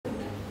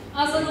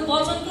आजको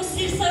वचनको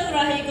शीर्षक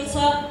रहेको छ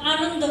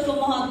आनन्दको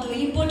महत्त्व,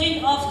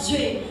 इम्पोर्टेन्ट अफ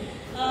जोय।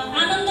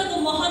 आनन्दको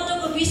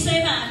महत्त्वको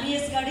विषयमा हामी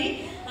यसघडी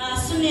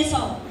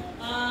सुन्नेछौँ।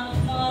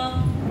 म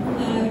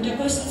एउटा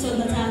क्वेसन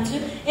सोध्न चाहन्छु।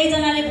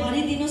 एकजनाले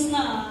भनिदिनुहोस् न,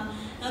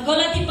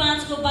 गलाती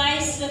 5 को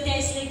 22 र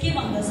 23 ले के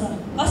भन्दछ?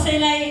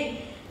 कसैलाई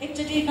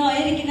एकचोटि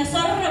नहेरिकन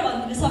सरर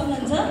भनिदिन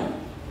सक्नुहुन्छ?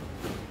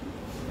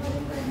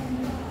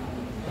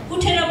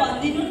 उठेर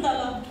भनिदिनु नि त।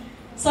 ल,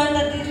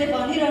 सरदार दिदीले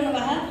भनिरहनु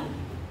भएको।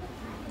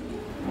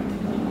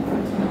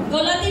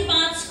 गलाती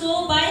 5 को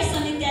 22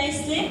 अनि 23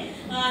 ले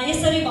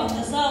यसरी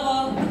भन्दछ। अब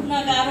उठ्न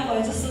गाह्रो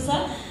भयो जस्तो छ।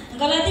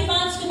 गलाती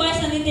 5 को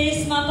 22 अनि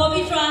 23 मा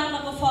पवित्र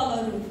आत्माको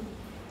फलहरू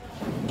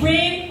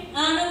प्रेम,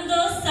 आनन्द,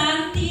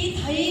 शान्ति,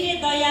 धैर्य,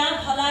 दया,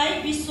 भलाइ,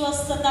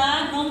 विश्वस्तता,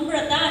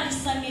 नम्रता अनि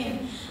संयम।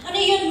 अनि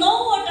यो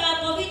 9वटा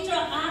पवित्र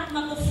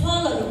आत्माको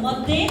फलहरू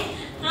मध्ये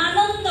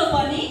आनन्द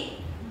पनि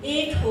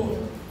एक हो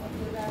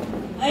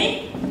है।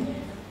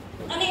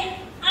 अनि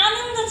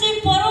आनन्द चाहिँ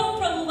परम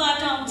प्रभुबाट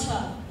आउँछ।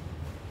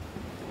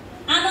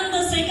 आनन्द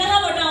चाहिँ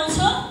कहाँबाट आउँछ?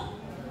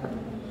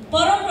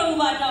 परम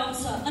प्रभुबाट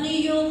आउँछ। अनि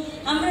यो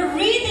हाम्रो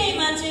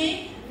हृदयमा चाहिँ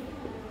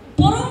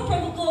परम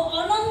प्रभुको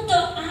अनन्त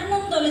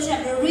आनन्दले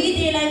चाहिँ हाम्रो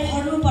हृदयलाई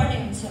भर्नुपर्ने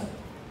हुन्छ।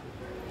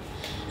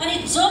 अनि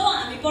जब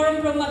हामी परम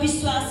प्रभुमा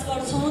विश्वास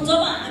गर्छौँ,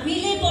 जब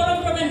हामीले परम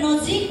प्रभुलाई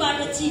नजिकबाट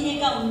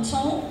चिनेका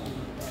हुन्छौँ,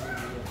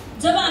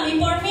 जब हामी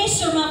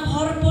परमेश्वरमा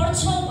भर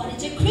पर्छौँ भने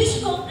चाहिँ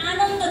ख्रीष्टको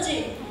आनन्द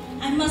चाहिँ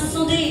हामीमा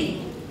सधैँ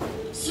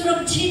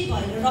सुरक्षित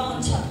भएर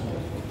रहन्छ।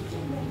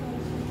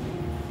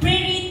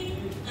 प्रेरित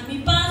हामी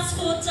 5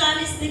 को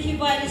 40 देखि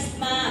 42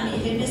 मा हामी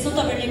हेर्नेछौँ।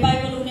 तपाईहरुले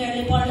बाइबल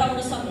उनीहरुले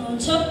पढ्न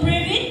सक्नुहुन्छ।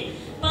 प्रेरित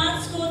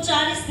 5 को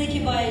 40 देखि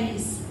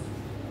 42।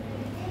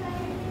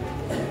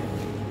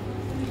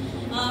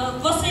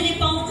 कसैले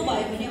पाउनु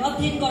भयो भने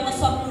अध्ययन गर्न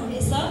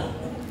सक्नुहुनेछ।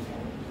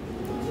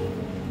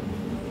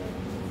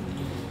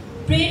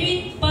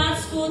 प्रेरित 5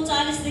 को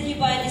 40 देखि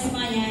 42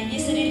 मा यहाँ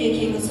यसरी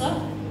लेखिएको छ।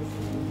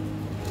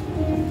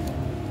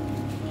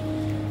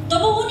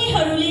 तब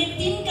उनीहरूले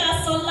तिनका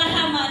सल्लाह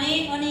माने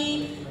अनि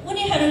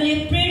उनीहरूले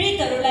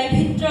प्रेरितहरूलाई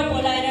भित्र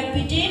बोलाएर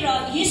पिटे र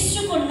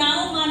येशूको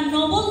नाउँमा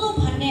नबोल्नु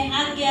भन्ने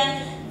आज्ञा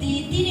दिई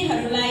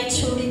तिनीहरूलाई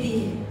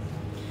छोडिदिए।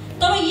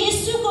 तब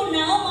येशूको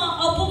नाउँमा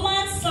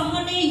अपमान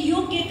सहने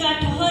योग्यका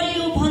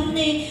ठहरियो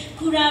भन्ने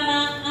कुरामा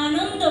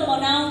आनन्द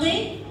मनाउँदै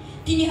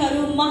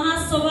तिनीहरू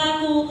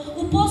महासभाको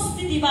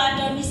उपस्थितिबाट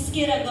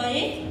निस्केर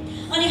गए।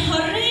 अनि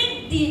हरेक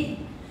दिन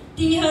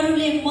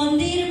तिनीहरूले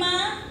मन्दिरमा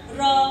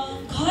र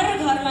घर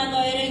घरमा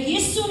गएर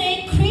येशू नै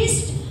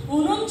ख्रीष्ट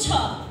हुनुहुन्छ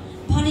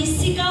भनी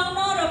सिकाउन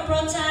र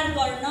प्रचार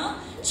गर्न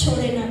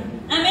छोडेनन्।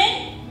 आमेन।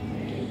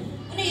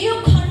 अनि यो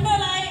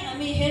खण्डलाई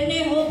हामी हेर्ने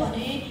हो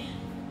भने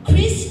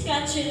ख्रीष्टका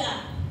चेला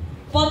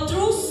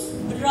पत्रुस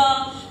र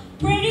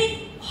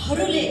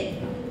प्रेरितहरूले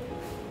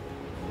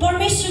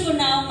परमेश्वरको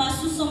नाउँमा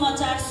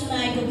सुसमाचार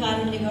सुनाएको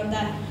कारणले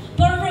गर्दा,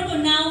 परमेश्वरको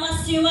नाउँमा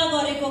सेवा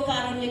गरेको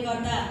कारणले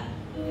गर्दा,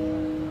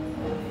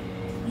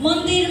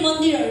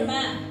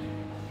 मन्दिरहरूमा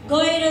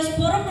गएर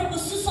परमेश्वरको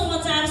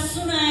सुसमाचार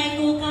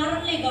सुनाएको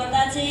कारणले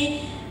गर्दा चाहिँ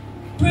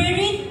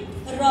प्रेरित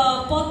र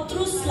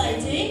पत्रुसलाई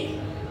चाहिँ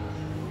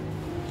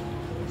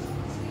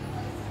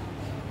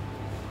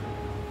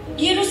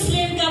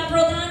यरुशलेमका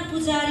प्रधान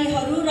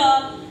पुजारीहरू र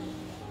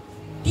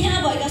त्यहाँ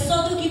भएका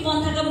सदुकी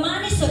पन्थाका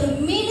मानिसहरू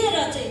मिलेर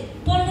चाहिँ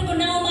परमेश्वरको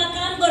नाउँमा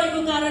काम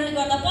गरेको कारणले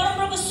गर्दा,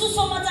 परमेश्वरको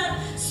सुसमाचार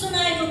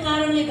सुनाएको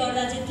कारणले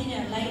गर्दा चाहिँ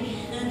तिनीहरूलाई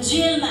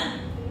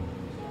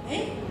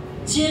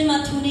जेलमा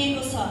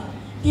थुनिएको छ।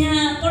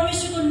 त्यहाँ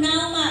परमेश्वरको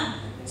नाउँमा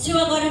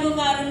सेवा गरेको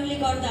कारणले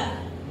गर्दा,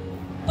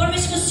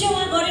 परमेश्वरको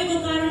सेवा गरेको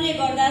कारणले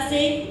गर्दा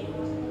चाहिँ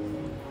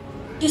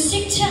त्यो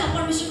शिक्षा,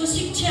 परमेश्वरको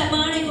शिक्षा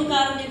बाँडेको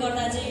कारणले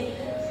गर्दा चाहिँ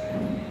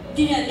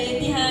तिनीहरूले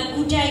त्यहाँ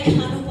कुटाइ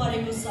खानु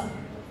परेको छ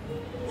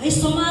है।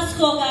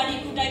 समाजको अगाडि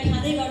कुटाइ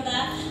खाँदै गर्दा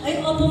है,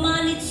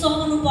 अपमानित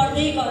सहनु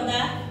पर्दै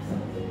गर्दा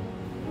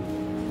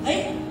है,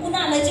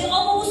 उनीहरूलाई चाहिँ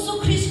अब उसो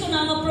ख्रीष्टको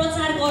नाममा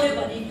प्रचार गर्यो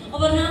भने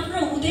अब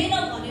राम्रो हुँदैन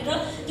भनेर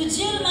त्यो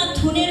जेलमा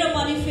थुनेर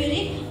पनि फेरि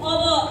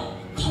अब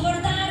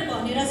खबरदार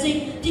भनेर चाहिँ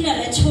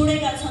तिनीहरूलाई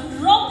छोडेका छन्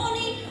र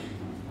पनि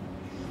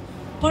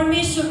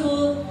परमेश्वरको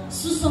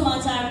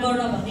सुसमाचार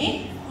गर्न भने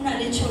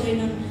उनीहरूले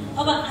छोडेनन्।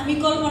 अब हामी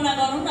कल्पना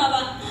गरौँ न, अब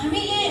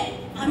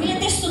हामीले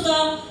त्यस्तो त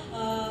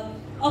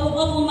अब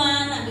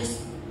अपमान हामीले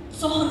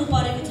सहनु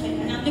परेको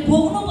छैन, हामीले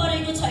भोग्नु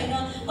परेको छैन।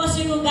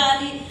 कसैको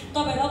गाली,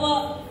 तपाईहरु अब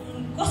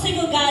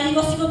कसैको गाली,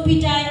 कसैको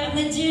पिटाइ,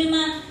 हामीलाई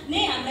जेलमा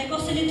नै हामीलाई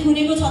कसैले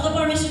थुनेको छ त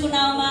परमेश्वरको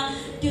नाउँमा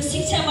त्यो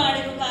शिक्षा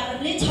बाँडेको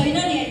कारणले? छैन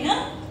नि, होइन?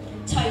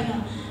 छैन।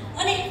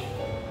 अनि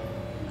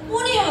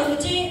उनीहरू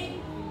चाहिँ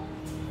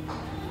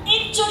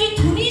एकचोटि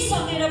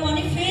थुनिसकेर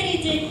पनि फेरि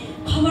चाहिँ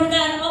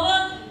खबरदार, अब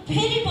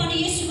फेरि पनि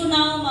येशूको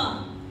नाउँमा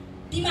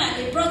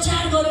तिमीहरूले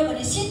प्रचार गर्यो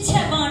भने,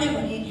 शिक्षा बाँड्यो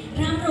भने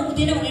राम्रो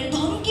हुँदैन भनेर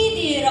धम्की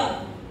दिएर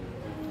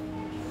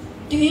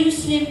त्यो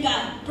यरुशलेमका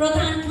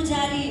प्रधान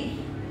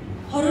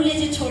पुजारीहरूले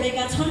चाहिँ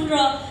छोडेका छन्। र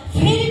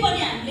फेरि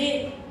पनि हामीले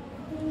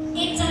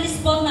 41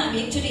 पदमा हामी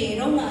एकचोटि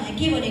हेरौँ न,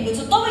 के भनेको छ।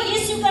 तब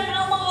येशूका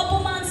नाउँमा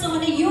अपमान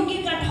सहने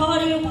योग्यका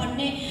ठहरियो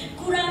भन्ने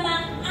कुरामा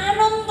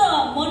आनन्द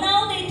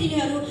मनाउँदै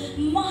तिनीहरू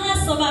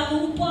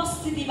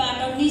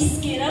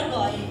निस्केर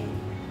गए।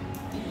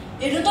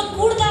 हेर्नु त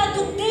कुर्दा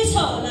दुख्दैछ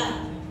होला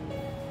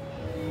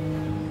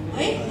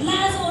है,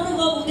 लाज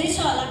अनुभव हुँदैछ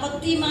होला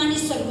कति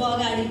मानिसहरूको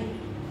अगाडि।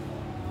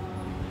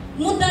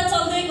 मुद्दा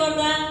चल्दै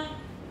गर्दा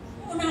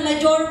उनीहरूलाई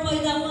डर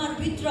पैदा,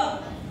 उहाँहरूभित्र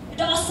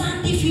एउटा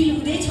अशान्ति फिल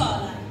हुँदैछ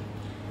होला।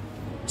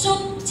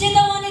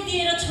 चेतावनी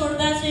दिएर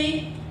छोड्दा चाहिँ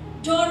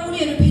डर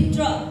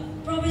उनीहरूभित्र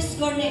प्रवेश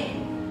गर्ने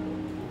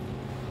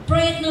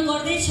प्रयत्न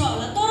गर्दैछ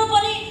होला। तर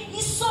पनि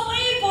यी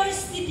सबै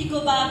परिस्थितिको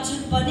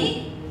बावजुद पनि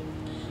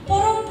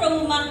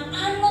परमप्रभुमा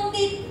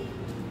आनन्दित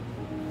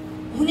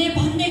हुने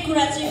भन्ने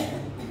कुरा चाहिँ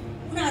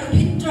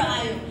उनीहरूभित्र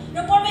आयो र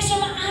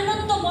परमेश्वरमा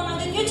आनन्द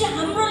मनाउँदै यो चाहिँ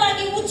हाम्रो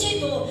लागि उचित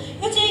हो,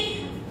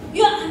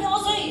 यो हामी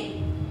अझै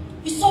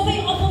यी सबै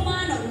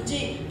अपमानहरू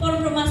चाहिँ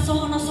परमप्रभुमा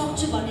सहन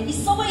सक्छु भन्ने यी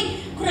सबै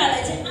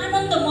कुरालाई चाहिँ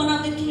आनन्द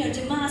मनाउँदै तिनीहरू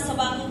चाहिँ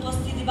महासभाको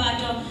उपस्थितिबाट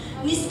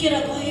निस्केर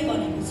गए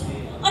भनेको छ।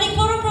 अनि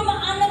परमप्रभुमा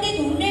आनन्दित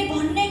हुने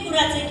भन्ने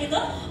कुरा चाहिँ के त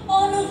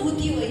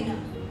अनुभूति होइन,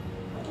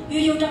 यो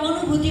एउटा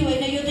अनुभूति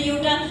होइन, यो त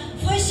एउटा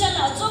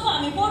फैसला। जब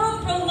हामी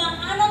परमप्रभुमा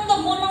आनन्द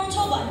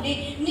मनाउँछौँ भन्ने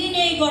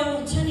निर्णय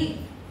गर्नुहुन्छ नि,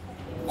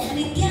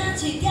 अनि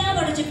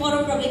त्यहाँबाट चाहिँ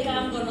परमप्रभुले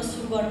काम गर्न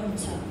सुरु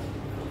गर्नुहुन्छ।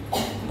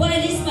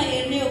 42मा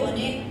हेर्ने हो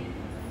भने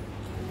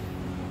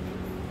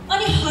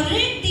अनि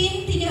हरेक दिन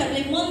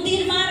तिनीहरूले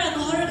मन्दिरमा र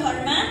घर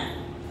घरमा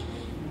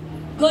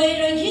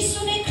गएर यीशु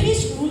नै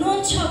ख्रीष्ट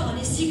हुनुहुन्छ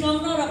भनी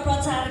सिकाउन र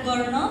प्रचार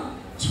गर्न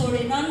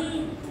छोडेनन्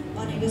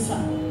भनेको छ।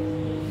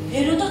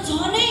 हेर्नु त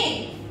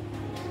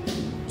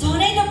झनै त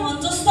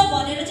भन्छ जस्तो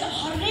भनेर चाहिँ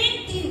हरेक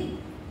दिन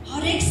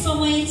हरेक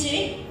समय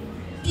चाहिँ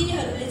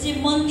तिनीहरूले चाहिँ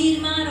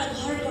मन्दिरमा र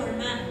घर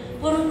घरमा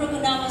परमप्रभुको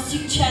नाममा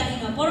शिक्षा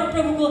दिन,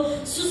 परमप्रभुको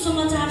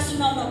सुसमाचार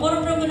सुनाउन,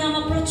 परमप्रभुको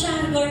नाममा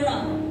प्रचार गर्न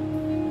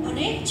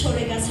भने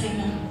छोडेका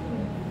छैनन्।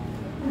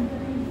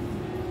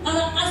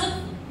 आज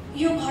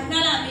यो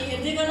घटनालाई हामी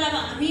हेर्दै गर्दा अब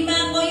हामीमा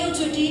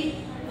कयौँचोटि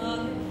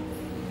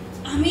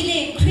हामीले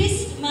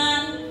ख्रीष्टमा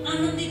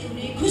आनन्दित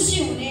हुने, खुसी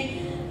हुने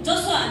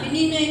जसो हामी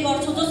निर्णय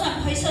गर्छौँ, जसो हामी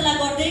फैसला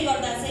गर्दै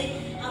गर्दा चाहिँ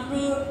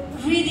हाम्रो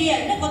हृदय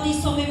होइन कति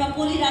समयमा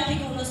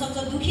पोलिराखेको हुनसक्छ,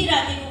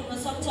 दुखिराखेको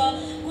हुनसक्छ,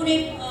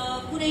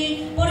 कुनै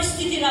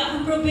परिस्थिति र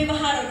हाम्रो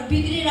व्यवहारहरू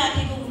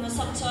बिग्रिराखेको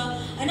हुनसक्छ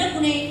होइन,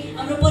 कुनै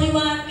हाम्रो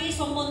परिवारकै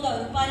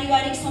सम्बन्धहरू,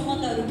 पारिवारिक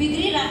सम्बन्धहरू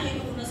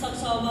बिग्रिराखेको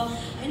हुनसक्छ। अब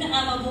होइन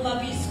आमा बुबा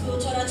बिचको,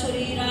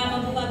 छोराछोरी र आमा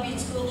बुबा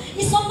बिचको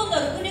यी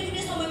सम्बन्धहरू कुनै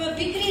समयमा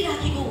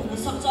बिग्रिराखेको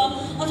हुनसक्छ।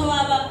 अथवा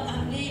अब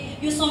हामीले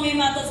यो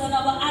समयमा त झन्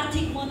अब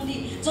आर्थिक मन्दी,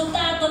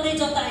 जताततै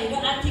जता हेऱ्यो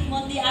आर्थिक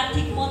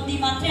मन्दी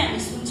मात्रै हामी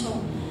सुन्छौँ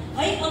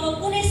है। अब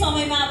कुनै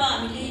समयमा अब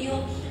हामीले यो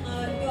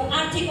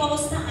आर्थिक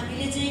अवस्था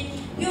हामीले चाहिँ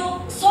यो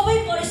सबै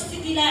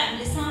परिस्थितिलाई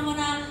हामीले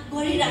सामना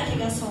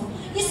गरिराखेका छौँ।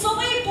 यी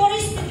सबै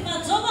परिस्थितिमा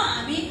जब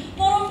हामी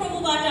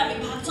परमप्रभुबाट हामी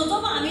भाग्छौँ,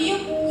 जब हामी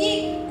यी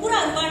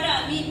कुराहरूबाट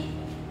हामी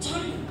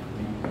झन्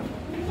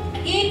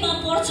केमा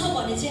पर्छ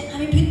भने चाहिँ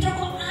हामी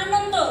भित्रको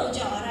आनन्दहरू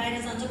चाहिँ हराएर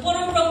जान्छ।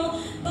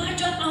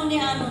 परमप्रभुबाट आउने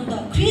आनन्द,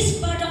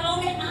 ख्रीष्टबाट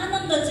आउने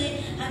आनन्द चाहिँ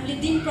हामीले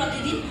दिन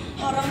प्रतिदिन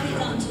हराउँदै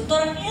जान्छौँ।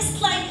 तर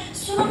यसलाई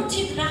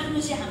सुरक्षित राख्नु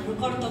चाहिँ हाम्रो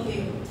कर्तव्य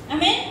हो।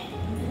 आमेन।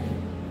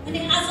 अनि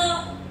आज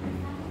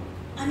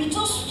हामी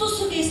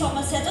जस्तोसुकै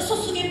समस्या,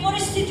 जस्तोसुकै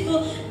परिस्थितिको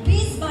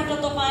बिचबाट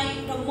तपाईँ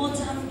र म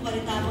जानु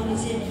परे तापनि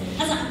चाहिँ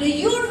आज हामीले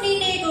यो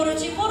निर्णय गरेर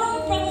चाहिँ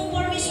परमप्रभु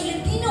परमेश्वरले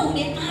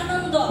दिनुहुने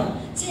आनन्द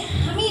चाहिँ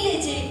हामीले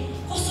चाहिँ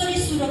कसरी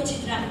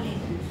सुरक्षित राख्ने,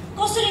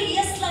 कसरी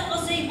यसलाई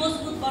अझै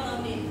मजबुत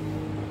बनाउने।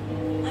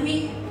 हामी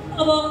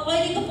अब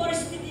अहिलेको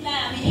परिस्थितिलाई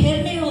हामी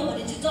हेर्ने हो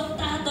भने चाहिँ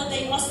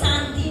जताततै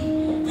अशान्ति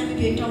हामी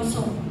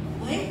भेटाउँछौँ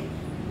है,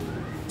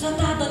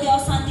 जताततै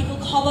अशान्तिको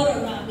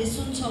खबरहरू हामीले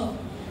सुन्छौँ,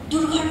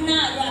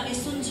 दुर्घटनाहरू हामी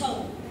सुन्छौँ,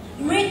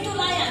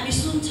 मृत्युलाई हामी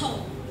सुन्छौँ।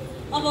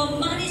 अब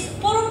मानिस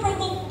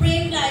परमप्रभुको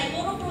प्रेमलाई,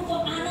 परमप्रभुको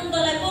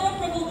आनन्दलाई,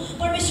 परमप्रभु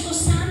परमेश्वरको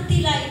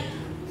शान्तिलाई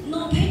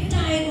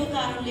नभेट्टाएको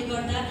कारणले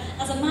गर्दा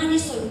आज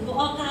मानिसहरूको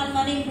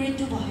अकालमा नै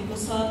मृत्यु भएको छ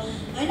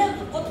होइन।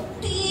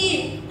 कति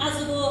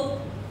आजको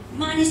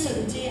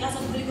मानिसहरू चाहिँ,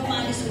 आजभोलिको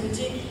मानिसहरू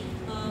चाहिँ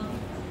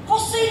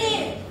कसैले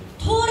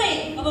थोरै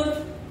अब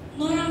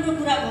नराम्रो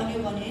कुरा भन्यो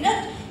भने होइन,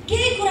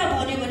 केही कुरा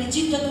भन्यो भने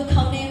चित्त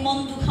दुखाउने, मन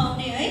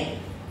दुखाउने है,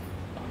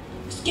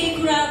 केही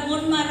कुरा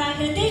मनमा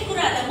राखेर त्यही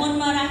कुराहरूलाई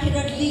मनमा राखेर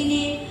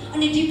लिने,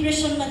 अनि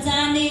डिप्रेसनमा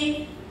जाने,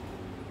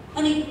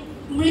 अनि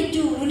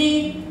मृत्यु हुने,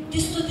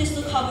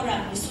 त्यस्तो खबर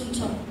हामीले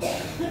सुन्छौँ।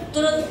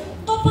 तर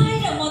तपाईँ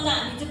र म त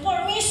हामी चाहिँ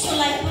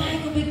परमेश्वरलाई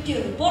पाएको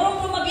व्यक्तिहरू,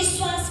 परमप्रभुमा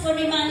विश्वास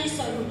गर्ने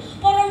मानिसहरू,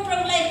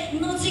 परमप्रभुलाई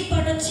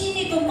नजिकबाट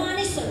चिनेको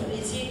मानिसहरूले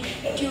चाहिँ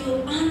त्यो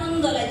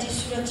आनन्दलाई चाहिँ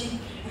सुरक्षित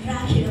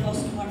राखेर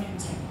बस्नुपर्ने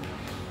हुन्छ।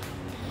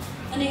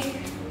 अनि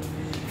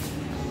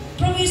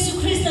प्रभु येशू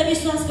ख्रीष्टलाई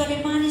विश्वास गर्ने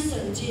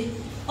मानिसहरू चाहिँ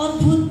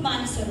अद्भुत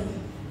मानिसहरू,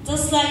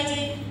 जसको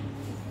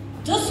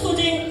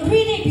चाहिँ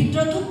हृदयभित्र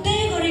दुख्दै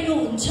गरेको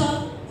हुन्छ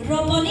र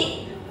पनि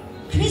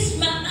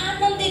ख्रीष्टमा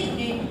आनन्दित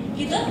हुने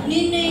कि त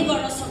निर्णय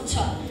गर्न सक्छ,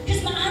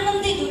 ख्रीष्टमा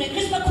आनन्दित हुने,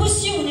 ख्रीष्टमा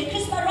खुसी हुने,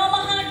 ख्रीष्टमा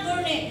रमाहाट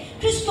गर्ने,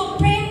 ख्रीष्टको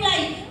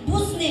प्रेमलाई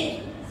बुझ्ने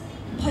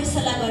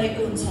फैसला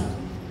गरेको हुन्छ।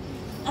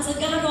 आज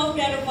गाह्रो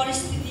अप्ठ्यारो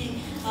परिस्थिति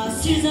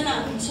सिर्जना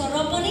हुन्छ र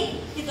पनि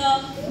कि त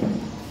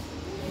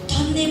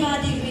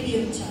धन्यवादी हृदय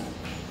हुन्छ,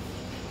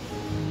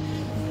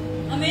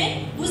 आमेन,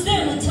 बुझ्दै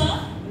हुनुहुन्छ?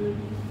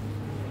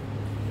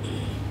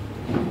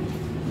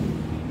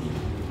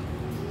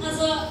 आज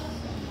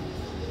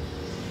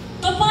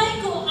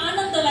तपाईको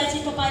आनन्दलाई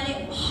चाहिँ तपाईले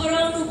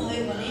हराउनु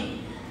भयो भने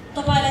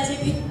तपाईलाई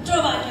चाहिँ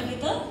भित्रबाट के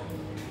त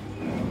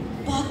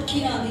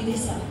भत्किन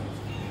दिँदैछ।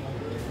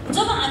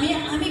 जब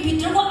हामी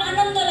भित्रको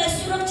आनन्दलाई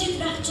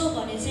सुरक्षित राख्छौँ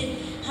भने चाहिँ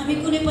हामी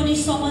कुनै पनि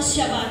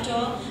समस्याबाट,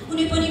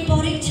 कुनै पनि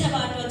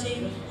परीक्षाबाट चाहिँ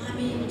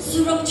हामी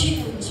सुरक्षित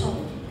हुन्छौँ।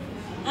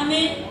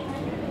 आमेन।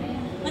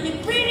 अनि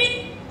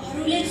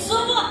प्रेरितहरूले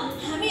जब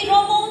हामी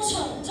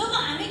रमाउँछौँ, जब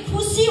हामी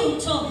खुसी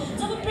हुन्छौँ,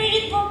 जब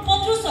प्रेरित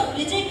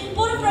पत्रुसहरूले चाहिँ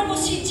परमप्रभुको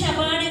शिक्षा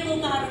बाँडेको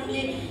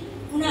कारणले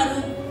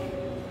उनीहरू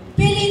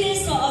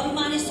पेलिँदैछ, अरू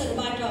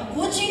मानिसहरूबाट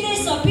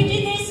घोचिँदैछ,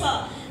 पिटिँदैछ,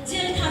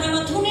 जेलखानामा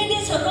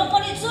थुनिँदैछ, र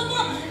पनि जब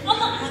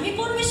अब हामी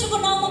परमेश्वरको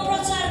नाउँमा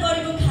प्रचार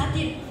गरेको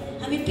खातिर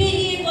हामी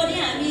पेलिए पनि,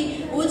 हामी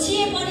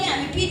घोचिए पनि,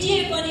 हामी पिटिए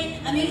पनि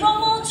हामी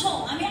रमाउँछौँ,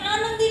 हामी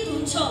आनन्दित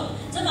हुन्छौँ।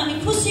 जब हामी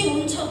खुसी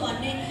हुन्छौँ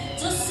भन्ने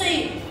जसै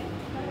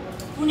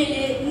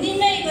उनीहरूले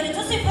निर्णय गरे,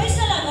 जसै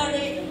फैसला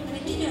गरे, अनि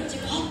तिनीहरू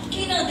चाहिँ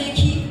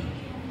भत्किनदेखि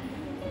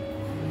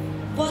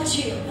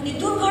बच्यो, अनि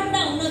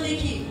दुर्घटना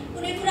हुनदेखि,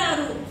 कुनै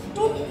कुराहरू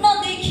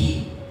टुट्नदेखि,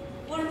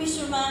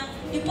 परमेश्वरमा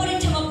यो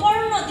परीक्षामा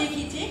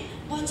पढ्नदेखि चाहिँ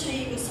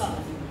बचाइएको छ।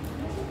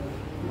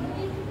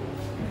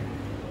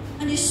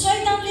 अनि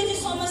शैतानले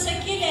चाहिँ समस्या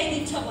के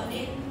ल्याइदिन्छ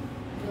भने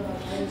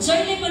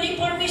जहिले पनि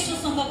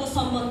परमेश्वरसँगको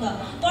सम्बन्ध,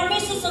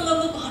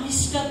 परमेश्वरसँगको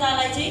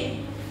घनिष्ठतालाई चाहिँ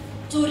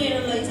चोरेर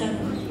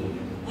लैजानु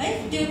है,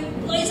 त्यो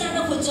लैजान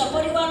खोज्छ,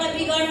 परिवारलाई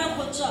बिगार्न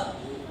खोज्छ।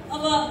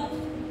 अब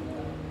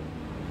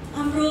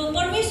हाम्रो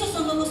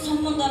परमेश्वरसँगको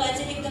सम्बन्धलाई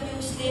चाहिँ एकदमै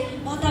उसले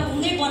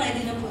भत्ताभुङ्गै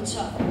बनाइदिन खोज्छ।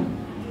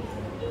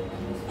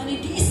 अनि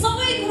ती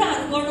सबै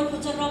कुराहरू गर्न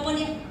खोज्छ, र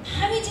पनि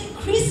हामी चाहिँ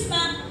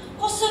ख्रिस्टमा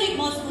कसरी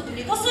मजबुत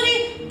हुने, कसरी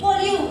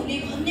बलियो हुने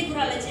भन्ने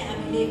कुरालाई चाहिँ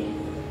हामीले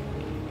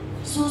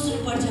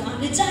सोच्नुपर्छ,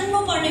 हामीले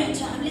जान्नुपर्ने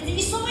हुन्छ। हामीले चाहिँ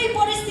यी सबै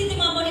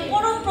परिस्थितिमा पनि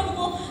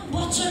परमप्रभुको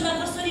वचनमा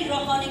कसरी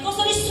रहने,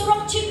 कसरी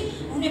सुरक्षित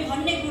हुने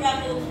भन्ने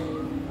कुराको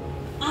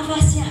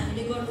आभास चाहिँ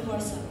हामीले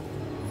गर्नुपर्छ।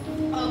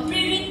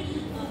 प्रेरित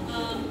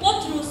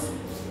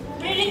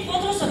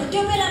पत्रुसहरू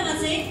त्यो बेलामा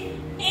चाहिँ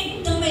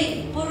एकदमै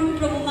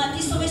परमप्रभुमा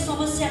ती सबै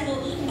समस्याको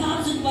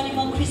बावजुद पनि म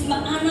ख्रिस्टमा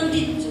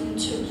आनन्दित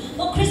हुन्छु, म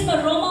ख्रिस्टमा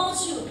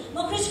रमाउँछु, म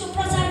ख्रिस्टको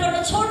प्रचार गर्न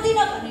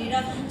छोड्दिनँ भनेर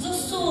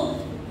जसो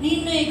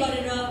निर्णय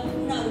गरेर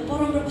उनीहरू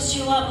परमप्रभुको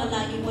सेवामा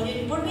लागि पऱ्यो।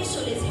 अनि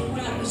परमेश्वरले चाहिँ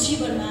उनीहरूको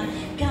जीवनमा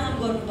काम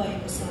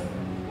गर्नुभएको छ।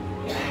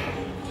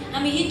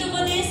 हामी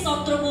हितोपदेश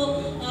 17को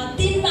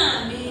 3मा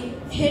हामी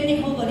हेर्ने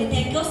हो भने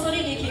त्यहाँ कसरी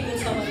लेखेको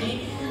छ भने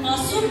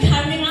सुन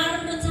खार्ने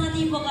आनन्द र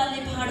चाँदी पकाल्ने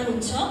भाँडो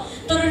हुन्छ,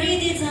 तर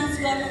हृदय जाँच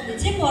गर्नुहुने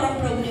चाहिँ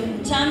परमप्रभुले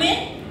हुनुहुन्छ। आमेन।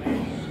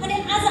 अनि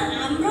आज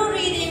हाम्रो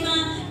हृदयमा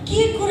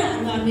के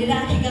कुराहरू हामीले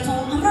राखेका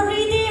छौँ, हाम्रो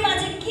हृदयमा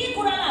चाहिँ के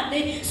कुरालाई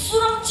हामीले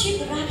सुरक्षित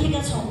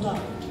राखेका छौँ त?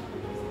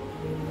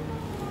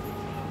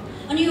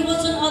 अनि यो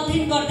वचन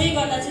अध्ययन गर्दै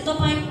गर्दा चाहिँ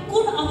तपाईँ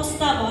कुन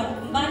अवस्थाबाट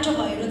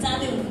भएर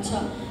जाँदै हुनुहुन्छ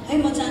है,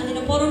 म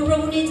जान्दिनँ,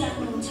 परमप्रभु नै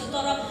जान्नुहुन्छ।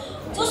 तर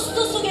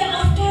जस्तो सुकै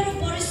अप्ठ्यारो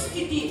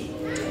परिस्थिति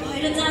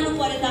भएर जानु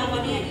पर्यो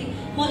तापनि अनि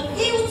म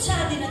यही उत्साह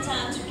दिन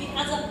चाहन्छु कि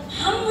आज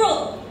हाम्रो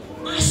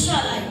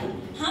आशालाई,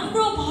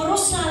 हाम्रो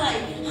भरोसालाई,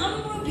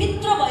 हाम्रो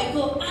भित्र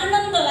भएको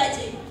आनन्दलाई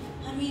चाहिँ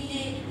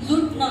हामीले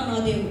लुट्न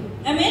नदेऊ।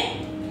 आमेन।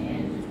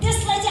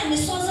 त्यसलाई चाहिँ हामीले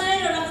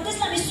सजाएर राखौँ,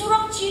 त्यसलाई हामी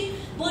सुरक्षित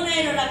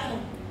बनाएर राखौँ।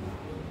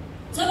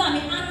 जब हामी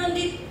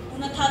आनन्दित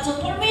हुन थाल्छौँ,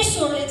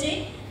 परमेश्वरले चाहिँ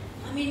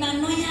हामीमा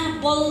नयाँ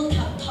बल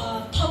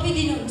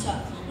थपिदिनुहुन्छ,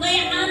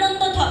 नयाँ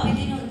आनन्द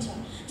थपिदिनुहुन्छ।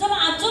 जब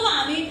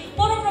हामी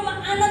परमप्रभुमा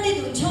आनन्दित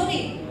हुन्छौँ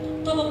नि,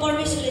 तब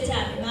परमेश्वरले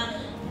चाहिँ हामीमा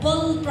बल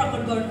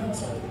प्रकट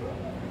गर्नुहुन्छ।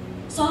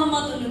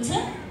 सहमत हुनुहुन्छ?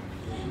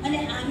 अनि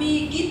हामी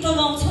गीत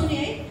गाउँछौँ नि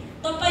है,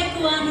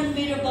 तपाईँको आनन्द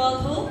मेरो बल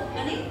हो,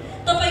 अनि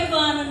तपाईँको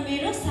आनन्द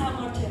मेरो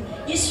सामर्थ्य,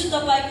 यसो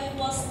तपाईँको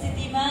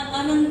उपस्थितिमा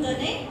आनन्द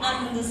नै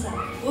आनन्द छ,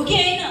 हो कि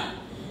होइन?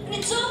 अनि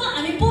जब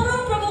हामी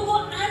परमप्रभुको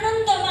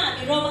आनन्दमा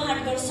हामी रमाहाट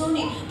गर्छौँ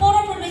नि,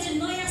 परमप्रभुले चाहिँ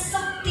नयाँ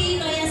शक्ति,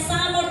 नयाँ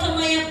सामर्थ्य,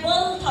 नयाँ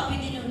बल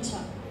थपिदिनुहुन्छ।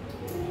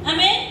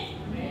 आमेन।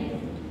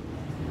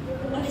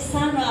 अनि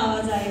सानो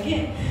आवाज आयो के?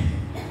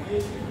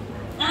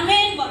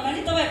 आमेन भन्न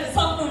नि तपाईँहरू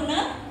सक्नुहुन्न?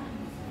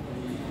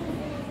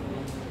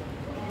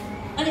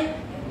 अनि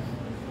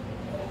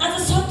आज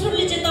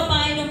शत्रुले चाहिँ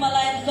तपाईँ र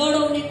मलाई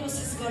लडाउने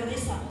कोसिस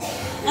गर्दैछ,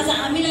 आज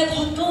हामीलाई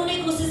भत्काउने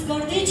कोसिस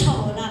गर्दैछ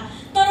होला,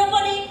 तर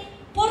पनि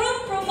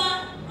परमप्रभुमा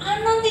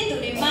आनन्दित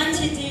हुने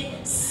मान्छे चाहिँ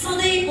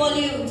सधैँ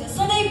बलियो हुन्छ,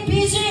 सधैँ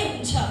विजय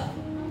हुन्छ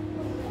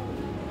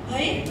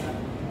है।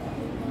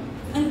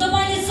 अनि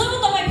तपाईँले जब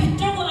तपाईँ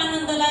भित्रको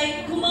आनन्दलाई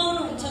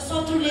गुमाउनुहुन्छ,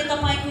 शत्रुले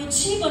तपाईँको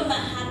जीवनमा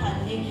हात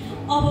हाल्ने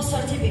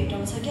अवसर चाहिँ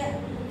भेटाउँछ क्या।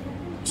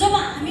 जब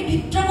हामी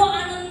भित्रको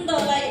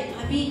आनन्दलाई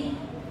हामी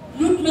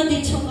लुट्न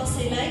दिन्छौँ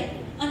कसैलाई,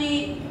 अनि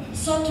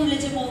शत्रुले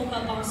चाहिँ मौका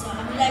पाउँछ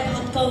हामीलाई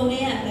भत्काउने,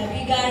 हामीलाई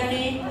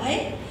बिगार्ने है,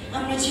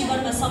 हाम्रो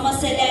जीवनमा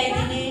समस्या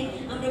ल्याइदिने,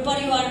 हाम्रो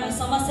परिवारमा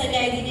समस्या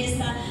ल्याइदिने,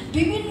 यस्ता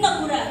विभिन्न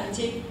कुराहरू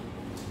चाहिँ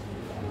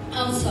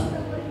आउँछ।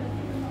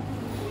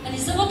 अनि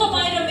जब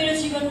तपाईँ र मेरो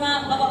जीवनमा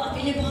अब हामी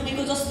हामीले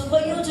भनेको जस्तो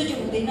कयौँचोटि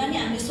हुँदैन नि,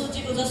 हामीले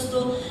सोचेको जस्तो।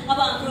 अब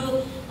हाम्रो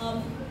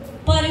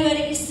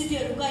पारिवारिक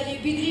स्थितिहरू कहिले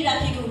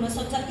बिग्रिराखेको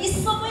हुनसक्छ। यी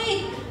सबै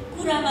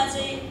कुरामा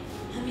चाहिँ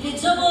हामीले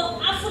जब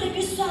आफूले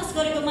विश्वास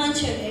गरेको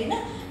मान्छेहरूले होइन,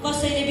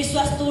 कसैले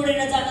विश्वास तोडेर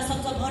जान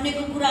सक्छ,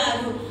 भनेको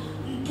कुराहरू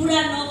पुरा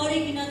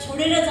नगरिकन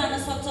छोडेर जान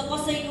सक्छ।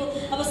 कसैको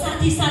अब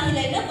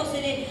साथीलाई होइन,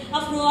 कसैले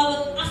आफ्नो अब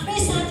आफ्नै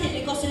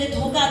साथीहरूले कसैले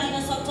धोका दिन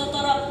सक्छ।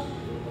 तर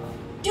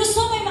त्यो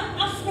समयमा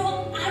आफ्नो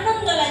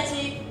आनन्दलाई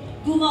चाहिँ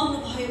गुमाउनु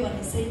भयो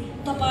भने चाहिँ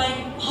तपाईँ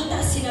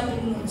हतासिना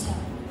पुग्नुहुन्छ।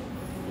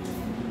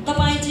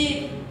 तपाईँ चाहिँ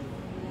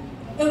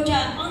एउटा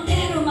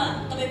अँध्यारोमा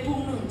तपाईँ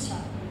पुग्नुहुन्छ।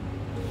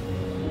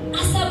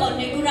 आशा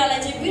भन्ने कुरालाई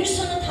चाहिँ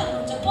बिर्सन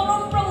थाल्नुहुन्छ।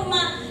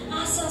 परमप्रभुमा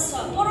आशा छ,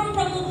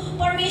 परमप्रभु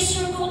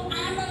परमेश्वरको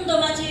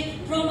आनन्दमा चाहिँ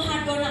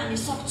रमाहाट गर्न हामी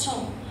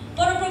सक्छौँ।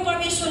 परमप्रभु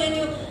परमेश्वरले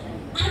त्यो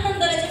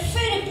आनन्दलाई चाहिँ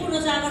फेरि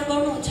पुनर्जागर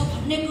गर्नुहुन्छ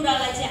भन्ने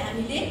कुरालाई चाहिँ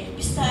हामीले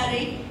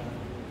बिस्तारै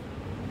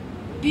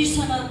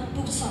बिर्सन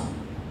पुग्छौँ।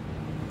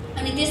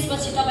 अनि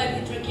त्यसपछि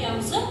तपाईँभित्र के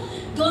आउँछ?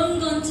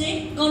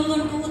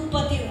 गनगनको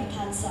उत्पत्ति हुन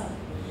थाल्छ।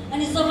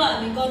 अनि जब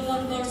हामी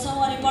गनगन गर्छौँ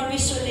अनि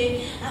परमेश्वरले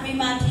हामी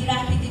माथि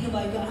राखिदिनु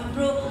भएको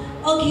हाम्रो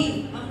अघि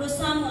हाम्रो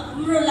सामु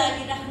हाम्रो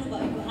लागि राख्नु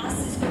भएको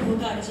आशिषको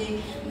ढोकाहरू चाहिँ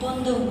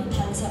बन्द हुन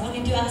थाल्छ। अनि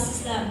त्यो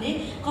आशिषलाई हामीले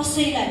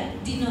कसैलाई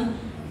दिन,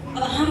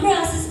 अब हाम्रो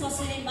आशिष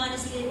कसैले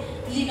मानिसले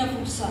लिन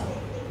पुग्छ।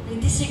 अनि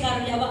त्यसै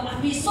कारणले अब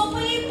हामी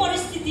सबै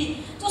परिस्थिति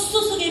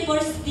जस्तोसुकै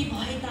परिस्थिति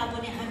भए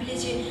तापनि हामीले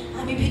चाहिँ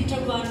हामी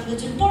भित्रको आनन्द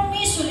जुन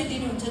परमेश्वरले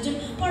दिनुहुन्छ, जुन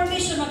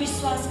परमेश्वरमा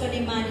विश्वास गर्ने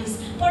मानिस,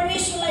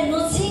 परमेश्वरलाई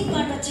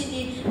नजिकबाट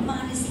चिन्ने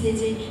मानिसले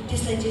चाहिँ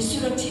त्यसलाई चाहिँ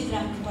सुरक्षित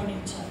राख्नुपर्ने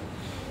हुन्छ।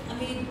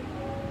 हामी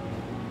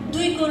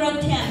 2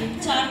 कोरिन्थी हामी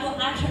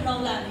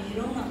 4:8-9लाई हामी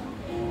हेरौँ न,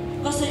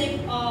 कसैले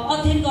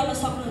अध्ययन गर्न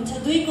सक्नुहुन्छ।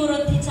 2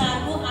 कोरिन्थी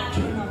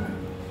 4:8-9।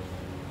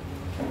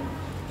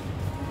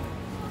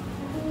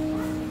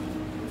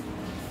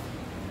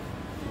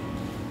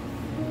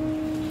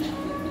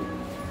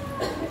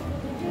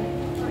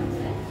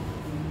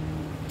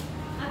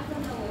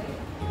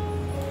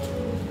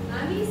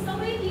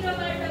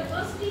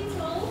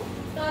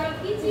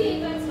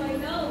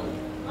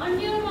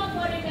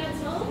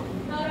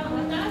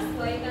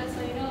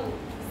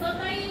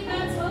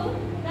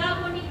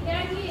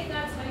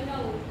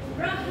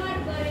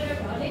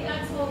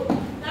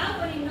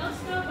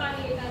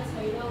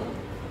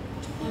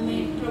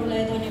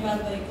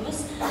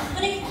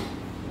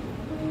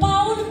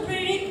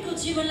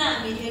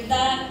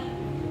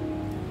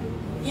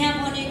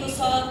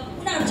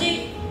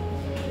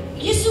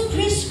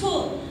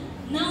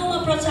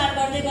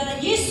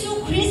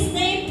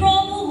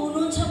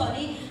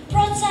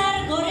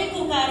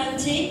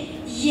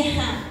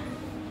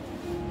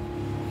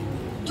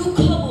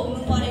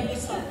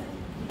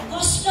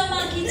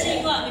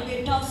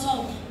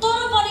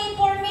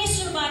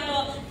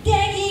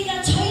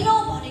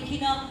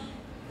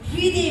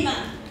 हृदयमा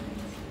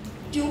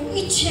त्यो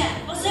इच्छा,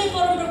 अझै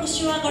परमप्रभुको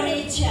सेवा गर्ने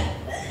इच्छा,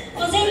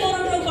 अझै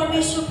परमप्रभु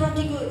परमेश्वर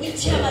प्रतिको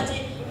इच्छामा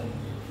चाहिँ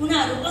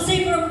उनीहरू अझै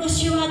प्रभुको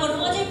सेवा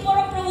गर्नु, अझै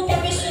परमप्रभु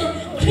परमेश्वर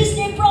ख्रीष्ट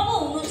नै प्रभु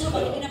हुनुहुन्छ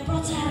भनिकन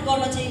प्रचार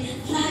गर्न चाहिँ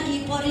लागि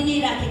परि नै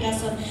राखेका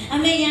छन्।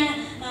 हामीले यहाँ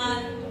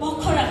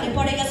भर्खर हामीले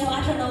पढेका छौँ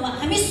 8-9मा,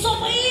 हामी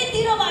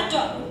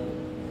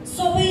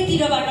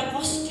सबैतिरबाट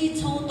कष्टित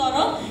छौँ तर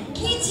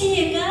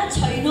खिचिएका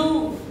छैनौँ,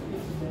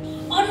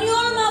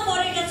 अन्योलमा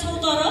परेका छौँ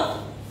तर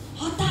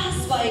हताश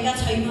भएका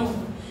छैनौँ,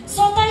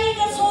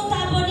 सताइएका छौँ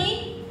तापनि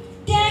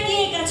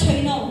त्यागिएका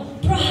छैनौँ,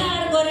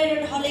 प्रहार गरेर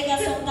ढलेका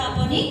छौँ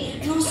तापनि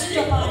नष्ट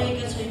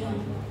पारेका छैनौँ।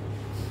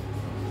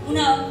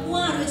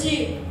 उहाँहरू चाहिँ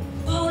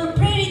पाउल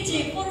प्रेरित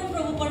चाहिँ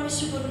परमप्रभु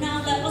परमेश्वरको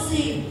नामलाई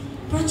अझै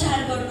प्रचार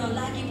गर्न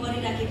लागि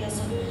परिराखेका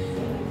छन्।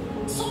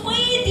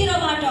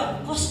 सबैतिरबाट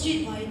कष्टित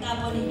भए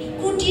तापनि,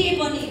 कुटिए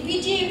पनि,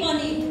 पिटिए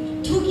पनि,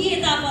 थुकिए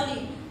तापनि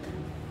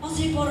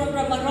अझै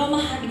परमप्रभुमा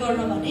रमाहाट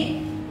गर्न भने,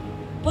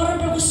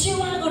 परमप्रभुको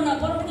सेवा गर्न,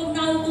 परमप्रभुको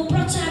नामको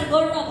प्रचार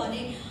गर्न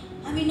भने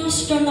हामी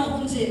नष्ट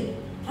नहुन्जे,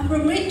 हाम्रो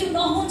मृत्यु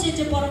नहुन्जे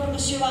चाहिँ परमप्रभुको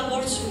सेवा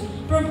गर्छु,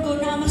 परमप्रभुको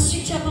नाममा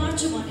शिक्षा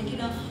बाँड्छु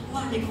भनिकन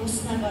उहाँले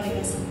घोषणा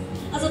गरेका छन्।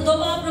 आज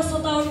दबाब र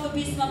सतावटको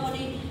बिचमा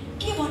पनि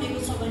के भनेको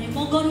छ भने म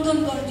गनगन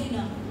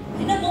गर्दिनँ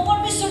होइन, म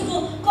परमेश्वरको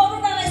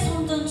करुणालाई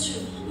सम्झन्छु,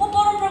 म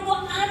परमप्रभुको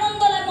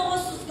आनन्दलाई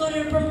महसुस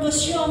गरेर प्रभुको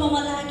सेवामा म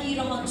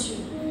लागिरहन्छु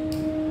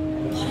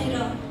भनेर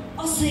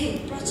अझै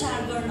प्रचार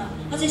गर्न,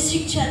 अझै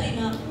शिक्षा दिन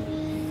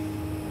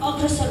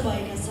अग्रसर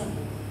भएका छन्।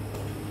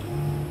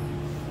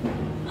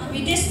 हामी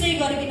त्यस्तै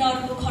गरिकन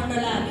अर्को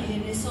खण्डलाई हामी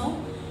हेर्नेछौँ।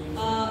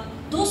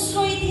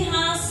 दोस्रो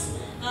इतिहास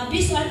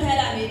 20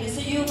 अध्यायलाई हामी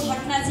हेर्नेछौँ। यो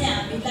घटना चाहिँ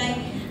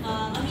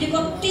हामीले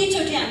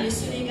कतिचोटि हामीले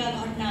सुनेका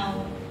घटना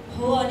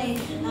हो अनि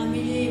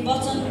हामीले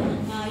वचन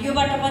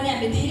योबाट पनि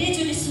हामीले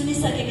धेरैचोटि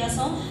सुनिसकेका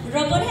छौँ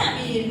र पनि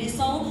हामी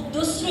हेर्नेछौँ।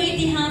 दोस्रो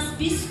इतिहास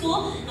 20को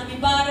हामी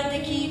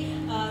 12देखि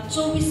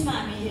 24मा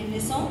हामी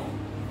हेर्नेछौँ।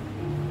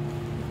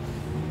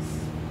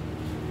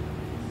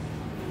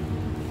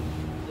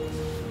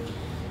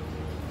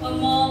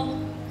 म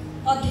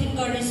अध्ययन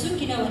गर्नेछु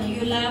किनभने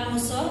यो लामो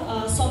छ,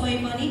 समय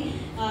पनि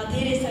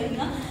धेरै छैन।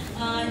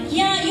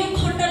 यहाँ यो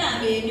खण्डलाई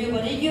हामी हेर्ने हो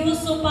भने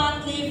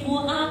यहोशोपातले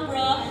मोआब र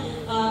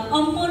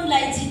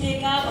अम्मोनलाई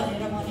जितेका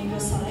भनेर भनेको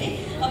छ है।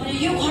 अब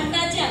यो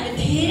घटना चाहिँ हामीले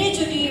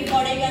धेरैचोटि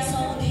पढेका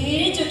छौँ,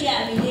 धेरैचोटि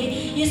हामीले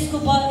यसको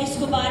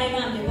बारेमा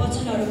हामीले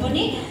वचनहरू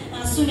पनि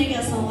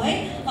सुनेका छौँ है।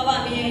 अब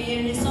हामी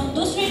हेर्नेछौँ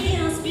दोस्रो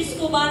इतिहास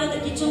 20को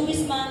 12देखि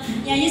 24मा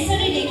यहाँ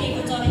यसरी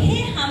लेखिएको छ, हे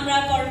हाम्रा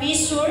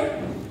परमेश्वर,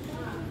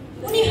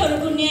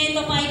 उनीहरूको न्याय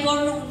तपाईँ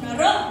गर्नुहुन्न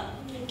र,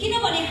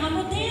 किनभने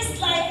हाम्रो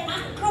देशलाई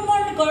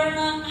आक्रमण गर्न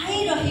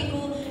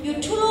आइरहेको यो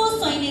ठुलो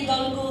सैन्य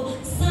दलको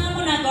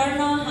सामना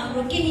गर्न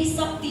हाम्रो केही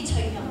शक्ति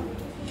छैन।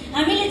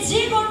 हामीले जे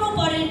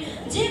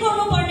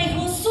गर्नुपर्ने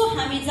हो सो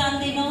हामी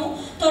जान्दैनौँ,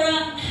 तर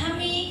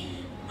हामी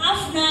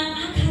आफ्ना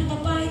आँखा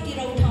तपाईँतिर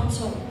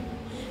उठाउँछौँ।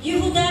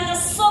 यहुदाका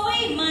सबै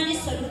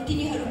मानिसहरू,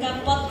 तिनीहरूका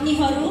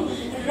पत्नीहरू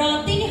र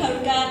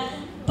तिनीहरूका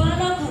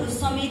बालकहरू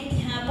समेत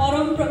त्यहाँ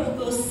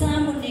परमप्रभुको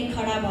सामुन्ने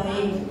खडा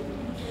भए।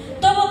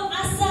 तब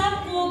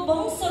आसाफको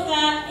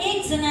वंशका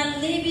एकजना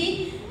लेवी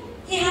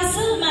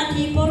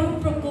याहाजलमाथि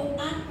परमप्रभुको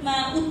आत्मा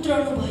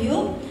उत्रनु भयो।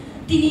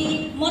 तिनी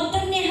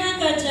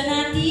मत्तन्याहका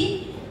जनाती,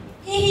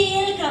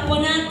 यहिएलका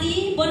पनाती,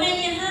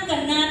 बनायाहका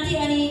नाति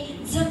अनि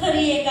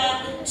जकरियाका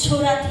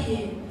छोरा थिए।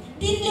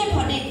 तिनले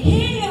भने, हे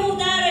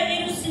यहुदा र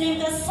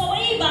यरुशलेमका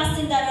सबै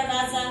बासिन्दा र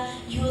राजा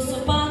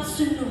यहोशाफात,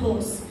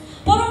 सुन्नुहोस्,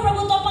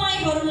 परमप्रभु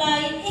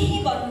तपाईँहरूलाई यही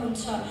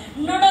भन्नुहुन्छ,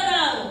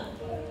 नडराऊ,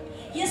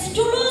 यस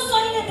ठुलो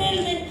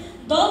सैन्य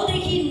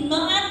दलदेखि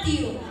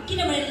नआत्तियो,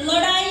 किनभने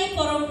लडाई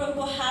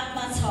परमप्रभुको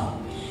हातमा छ,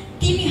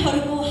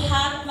 तिमीहरूको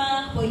हातमा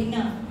होइन।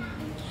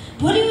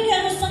 भोलि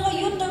उनीहरूसँग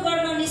युद्ध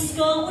गर्न निस्क,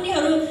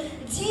 उनीहरू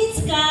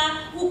जीजका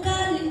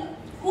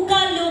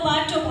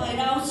उकालोबाट भएर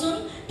आउँछन्।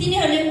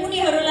 तिनीहरूले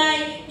उनीहरूलाई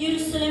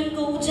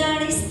यरुशलेमको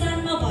उजाड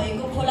स्थानमा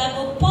भएको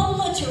खोलाको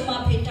पल्लो छेउमा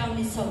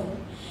भेटाउनेछौ।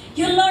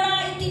 यो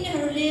लडाई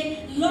तिनीहरूले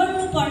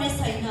लड्नु पर्ने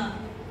छैन,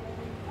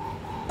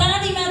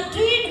 तादीमा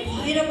दृढ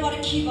भएर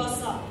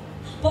पर्खिबस।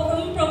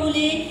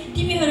 परमप्रभुले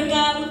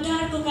तिमीहरूका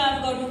उद्धारको काम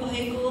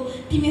गर्नुभएको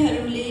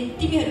तिमीहरू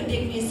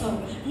देख्नेछौ।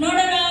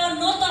 नडराऊ,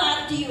 न त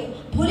आत्तियो,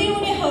 भोलि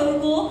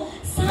उनीहरूको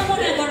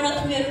सामना गर्न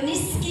तिमीहरू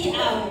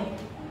निस्किआऊ,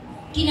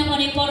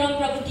 किनभने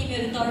परमप्रभु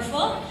तिमीहरूतर्फ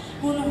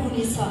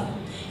हुनुहुनेछ।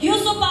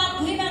 यहोशाफात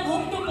भुइँमा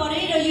घोप्टो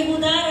परे र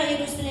यहुदा र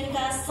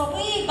यरुशलेमका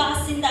सबै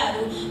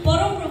बासिन्दाहरू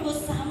परमप्रभुको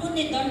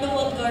सामुन्ने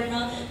दण्डवत गर्न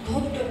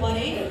घोप्टो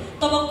परे।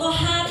 तब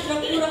कहात र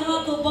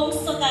कुरहको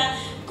वंशका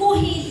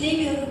कोही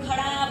लेवीहरू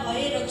खडा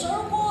भएर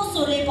चर्को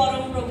स्वरले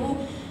परमप्रभु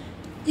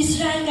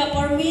इस्राएलका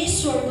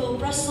परमेश्वरको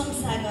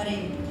प्रशंसा गरे।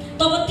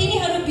 तब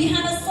तिनीहरू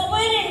बिहान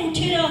सबैले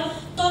उठेर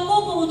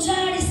तकोको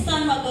उजाड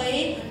स्थानमा गए।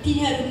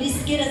 तिनीहरू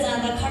निस्केर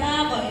जाँदा खडा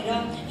भएर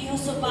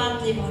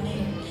यहोशाफातले भने,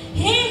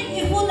 हे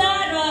यहुदा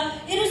र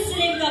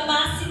यरुशलेमका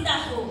बासिन्दा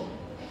हो,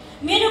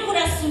 मेरो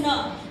कुरा सुन।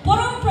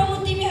 परमप्रभु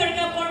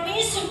तिमीहरूका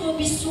परमेश्वरको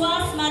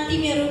विश्वासमा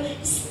तिमीहरू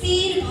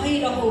स्थिर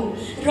भइरहो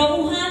र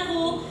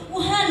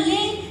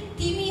उहाँले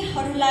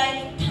तिमीहरूलाई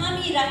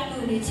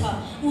थामिराख्नुहुनेछ।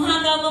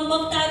 उहाँका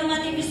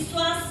अगमवक्ताहरूमाथि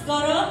विश्वास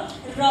गर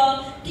र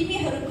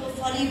तिमीहरूको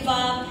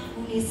फलिभाग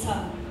हुनेछ।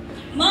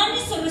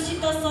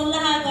 मानिसहरूसित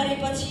सल्लाह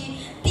गरेपछि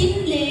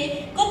तिनले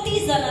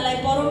कतिजनालाई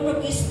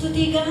परमप्रभुको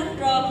स्तुतिगान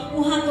र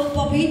उहाँको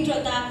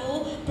पवित्रताको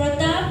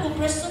प्रतापको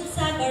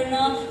प्रशंसा गर्न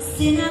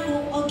सेनाको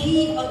अघि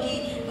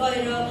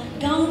गएर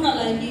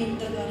गाउनलाई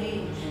नियुक्त गरे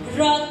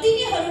र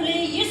तिनीहरूले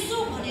यसो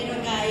भनेर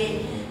गाए,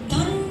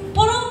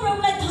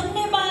 परमप्रभुलाई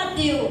धन्यवाद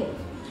देऊ,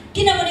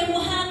 किनभने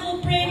उहाँको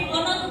प्रेम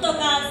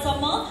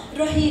अनन्तकालसम्म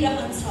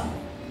रहिरहन्छ।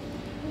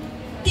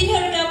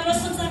 तिनीहरूका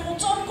प्रशंसाको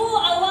चर्को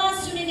आवाज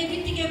सुनिने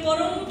बित्तिकै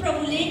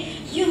परमप्रभुले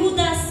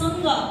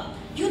यहुदासँग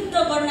युद्ध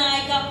गर्न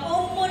आएका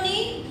अम्मोनी,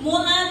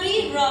 मोआबी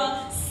र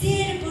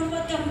सेर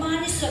पर्वतका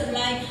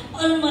मानिसहरूलाई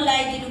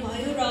अल्मलाइदिनु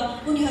भयो र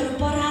उनीहरू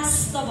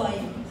परास्त भए।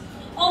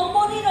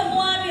 अम्मोनी र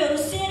मोआबीहरू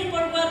सेर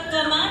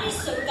पर्वतका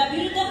मानिसहरूका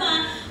विरुद्धमा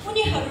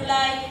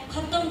उनीहरूलाई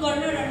खत्तम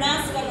गर्न र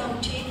नाश गर्न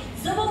उठे।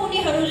 जब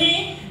उनीहरूले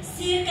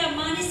सेरका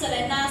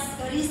मानिसहरूलाई नाश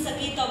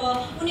गरिसके तब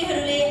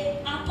उनीहरूले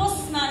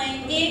आपसमा नै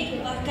एक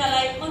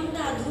अर्कालाई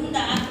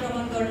अन्धाधुन्दा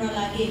आक्रमण गर्न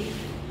लागे।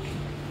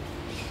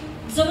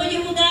 जब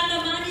यहुदाका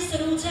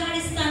मानिसहरू उजाड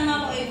स्थानमा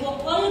भएको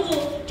अल्गो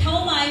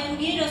ठाउँमा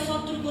आइपुगे र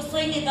शत्रुको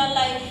सैन्य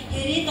दललाई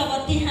हेरे, तब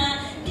त्यहाँ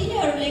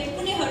तिनीहरूले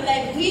उनीहरूलाई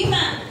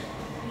भुइँमा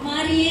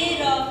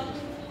मारिएर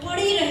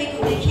पडिरहेको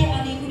देखे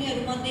अनि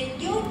उनीहरूमध्ये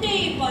एउटै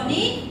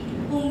पनि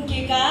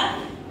उम्केका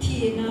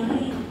थिएनन्।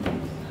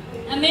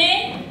 आमेन।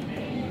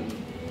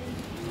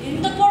 हेर्नु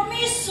त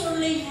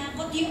परमेश्वरले यहाँ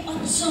कति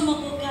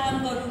अचम्मको काम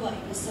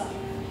गर्नुभएको छ।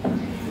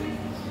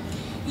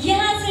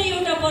 यहाँ चाहिँ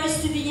एउटा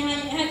परिस्थिति,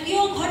 यहाँ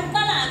यो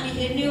घटनालाई हामी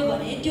हेर्ने हो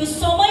भने त्यो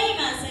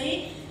समयमा चाहिँ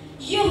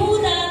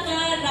यहुदाका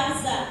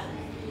राजा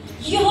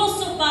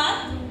यहोशाफात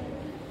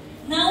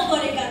नाउँ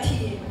गरेका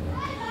थिए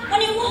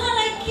अनि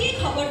उहाँलाई के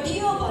खबर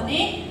दियो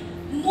भने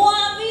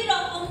मोआबी र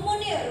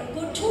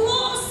अम्मोनीहरूको ठुलो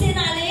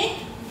सेनाले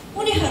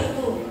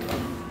उनीहरूको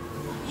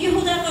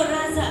यहुदाको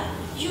राजा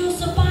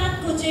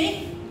यहोशाफातको चाहिँ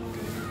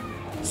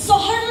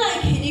सहरलाई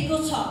घेरेको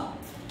छ।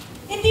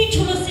 यति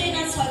ठुलो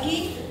सेना छ कि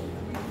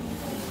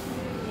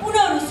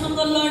उनीहरूसँग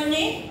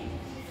लड्ने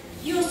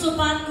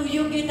यहोशाफातको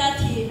योग्यता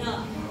थिएन,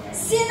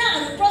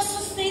 सेनाहरू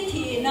प्रशस्तै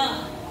थिएन।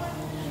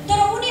 तर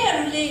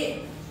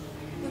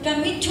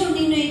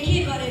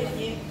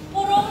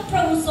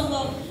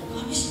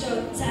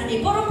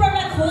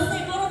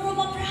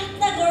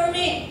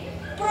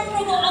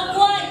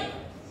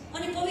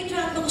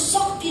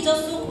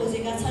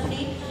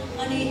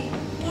अनि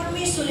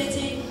परमेश्वरले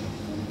चाहिँ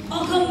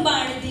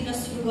अगमबाणी दिन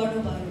सुरु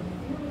गर्नुभयो।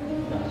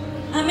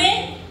 आमेन।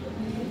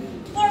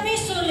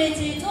 परमेश्वरले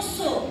चाहिँ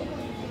जसो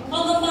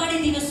अगमबाणी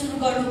दिन सुरु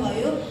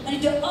गर्नुभयो अनि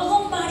त्यो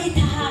अगमबाणी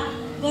थाहा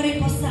गरे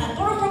पश्चात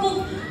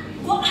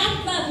परमप्रभुको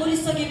आत्मा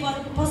बोलिसके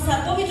पश्चात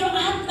पवित्र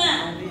आत्मा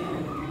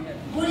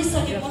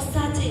बोलिसके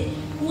पश्चात चाहिँ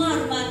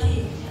उहाँहरूमाथि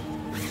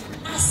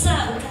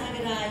आशाहरू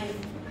जागेर आयो,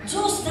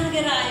 जोस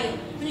जागेर आयो।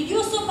 अनि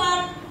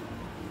योसोपात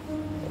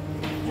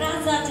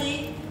राजा चाहिँ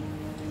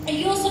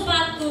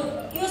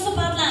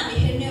योसोपातलाई हामी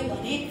हेर्ने हो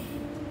भने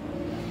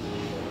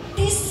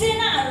ती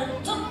सेनाहरू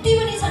जति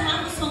पनि छन्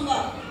आफूसँग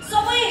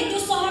सबै त्यो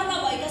सहरमा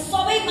भएका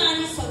सबै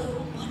मानिसहरू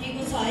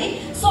भनेको छ है,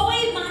 सबै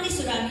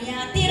मानिसहरू हामी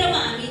यहाँ 13 मा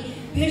हामी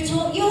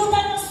भेट्छौँ।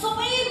 यहुदाका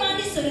सबै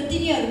मानिसहरू,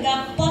 तिनीहरूका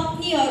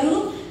पत्नीहरू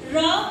र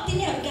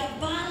तिनीहरूका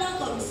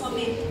बालकहरू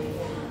समेत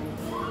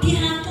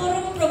त्यहाँ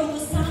परमप्रभुको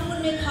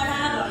सामुन्ने खडा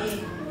भए।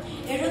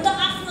 हेर्नु त,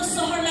 आफ्नो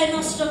सहरलाई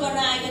नष्ट गर्न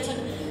आएका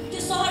छन्, त्यो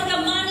सहरका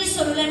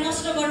मानिसहरूलाई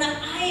नष्ट गर्न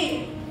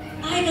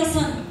आएका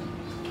छन्।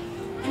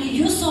 अनि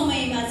यो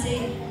समयमा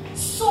चाहिँ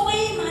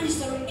सबै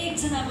मानिसहरू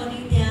एकजना पनि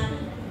त्यहाँ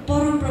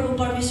परमप्रभु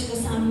परमेश्वरको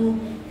सामु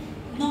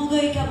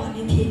नगएका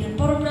भन्ने थिएनन्,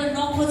 परमप्रभुलाई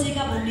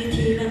नखोजेका भन्ने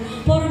थिएनन्।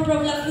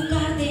 परमप्रभुलाई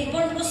पुकार्दै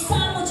परमप्रभुको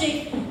सामु चाहिँ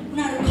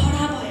उनीहरू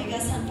खडा भएका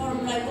छन्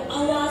परमप्रभुको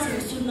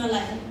आवाजहरू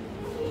सुन्नलाई।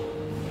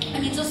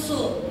 अनि जसो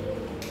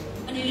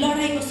अनि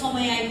लडाइँको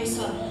समय आएको छ।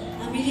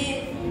 हामीले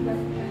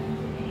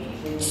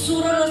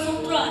 16 र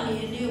 17 हामी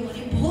हेर्ने हो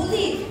भने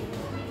भोलि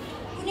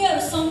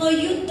उनीहरूसँग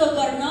युद्ध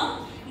गर्न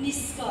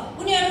निस्क,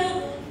 उनीहरू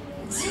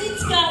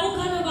जिजका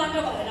उकालोबाट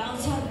भएर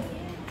आउँछन्,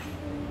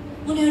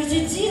 उनीहरू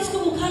चाहिँ जिजको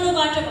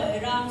उकालोबाट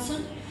भएर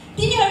आउँछन्।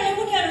 तिनीहरूले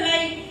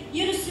उनीहरूलाई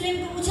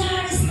यरुसलेमको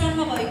उजाड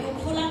स्थानमा भएको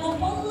खोलाको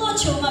पल्लो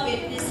छेउमा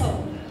भेट्नेछौ।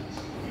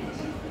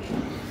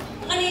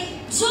 अनि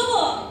जब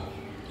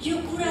यो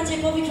कुरा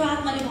चाहिँ पवित्र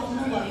आत्माले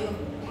भन्नुभयो,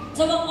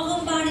 जब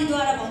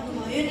अगमबाणीद्वारा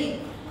भन्नुभयो नि,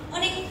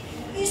 अनि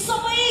यी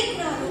सबै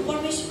कुराहरू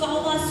परमेश्वरको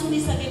आवाज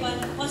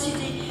सुनिसकेपछि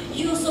चाहिँ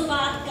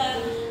योसोपात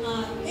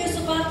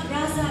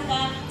राजाका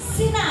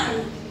सेनाहरू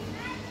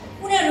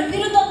उनीहरू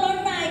विरुद्ध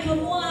लड्न आएका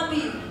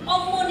मोआबी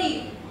अम्मोनीहरूसँग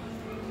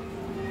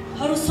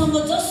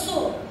जसो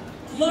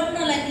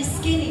लड्नलाई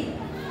निस्के नि।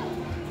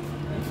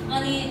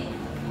 अनि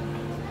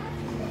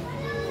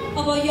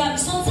अब यो हामी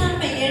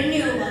संसारमा हेर्ने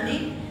हो भने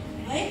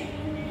है,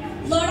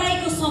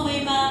 लडाइँको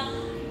समयमा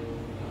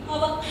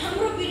अब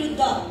हाम्रो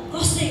विरुद्ध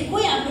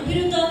कोही हाम्रो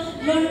विरुद्ध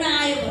लड्न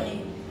आयो भने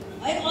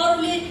है,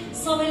 अरूले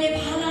सबैले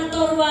भाला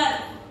तरवार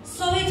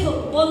सबै थोक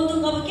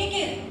बन्दुक अब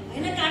के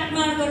होइन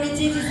काटमार गर्ने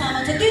जे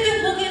सामान छ त्यो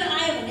बोकेर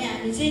आयो भने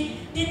हामी चाहिँ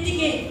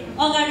त्यत्तिकै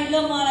अगाडि ल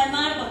मलाई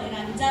मार भनेर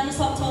हामी जान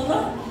सक्छौँ र?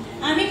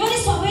 हामी पनि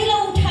सबैलाई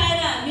उठाएर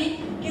हामी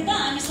के त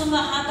हामीसँग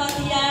हात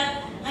हतियार,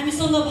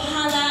 हामीसँग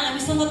भाला,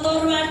 हामीसँग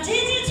तरवार जे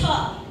छ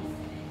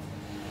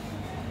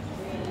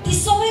ती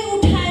सबै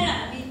उठाएर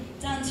हामी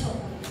जान्छौँ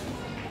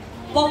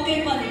पक्कै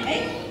पनि है।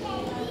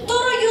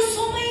 तर यो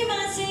समयमा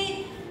चाहिँ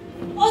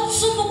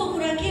अचम्मको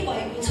कुरा के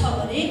भएको छ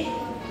भने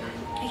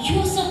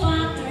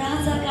योसोपात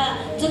राजाका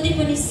जति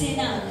पनि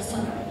सेनाहरू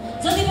छन्,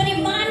 जति पनि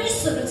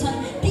मानिसहरू छन्,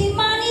 ती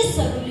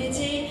मानिसहरूले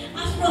चाहिँ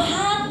आफ्नो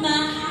हातमा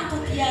हात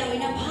हतियार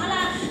होइन,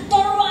 भाला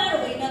तरवार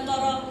होइन,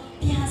 तर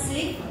त्यहाँ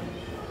चाहिँ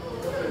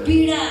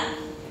बीडा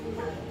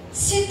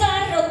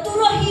सितार र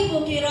तुरही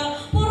बोकेर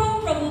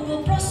परमप्रभुको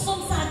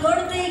प्रशंसा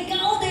गर्दै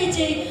गाउँदै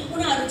चाहिँ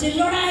उनीहरू चाहिँ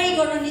लडाइँ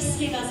गर्न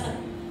निस्केका छन्।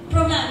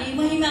 प्रभु हामी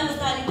महिमाको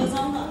ताली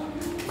बजाउँ न।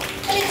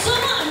 अनि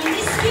जब हामी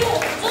निस्क्यौँ,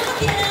 जब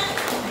त्यहाँ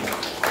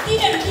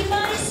तिनीहरू ती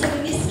मानिसहरू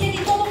निस्के नि,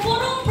 तब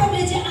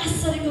परमप्रभुले चाहिँ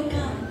आश्चर्यको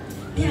काम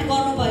त्यहाँ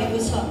गर्नुभएको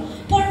छ।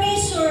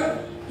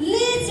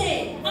 परमेश्वरले चाहिँ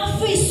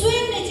आफै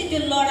स्वयंले चाहिँ त्यो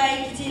लडाइँ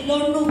चाहिँ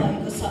लड्नु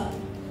भएको छ।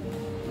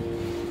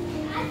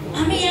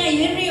 हामी यहाँ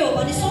हेर्ने हो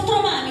भने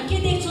 17 मा हामी के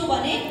देख्छौँ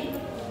भने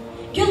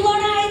यो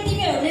लडाइँ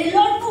तिमीहरूले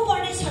लड्नु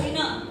पर्ने छैन,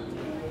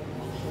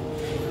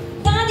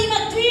 दाँतीमा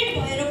दृढ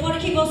भएर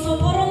पर्खिबस्छौ,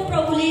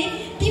 परमप्रभुले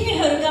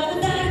तिमीहरूका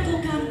उद्धारको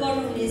काम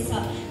गर्नुहुनेछ।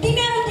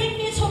 तिमीहरू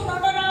देख्नेछौ न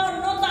डराओ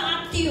न त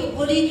आत्तियो,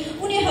 भोलि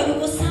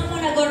उनीहरूको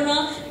सामना गर्न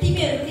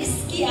तिमीहरू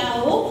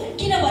निस्किआओ,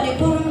 किनभने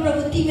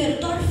परमप्रभु तिमीहरू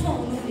तर्फ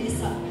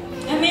हुनुहुनेछ।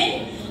 आमेन।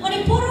 अनि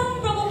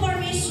परमप्रभु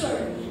परमेश्वर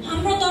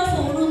हाम्रो तर्फ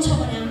हुनुहुन्छ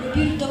भने हाम्रो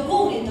विरुद्ध को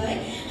हुने त है?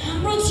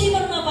 हाम्रो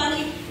जीवनमा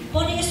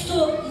पनि यस्तो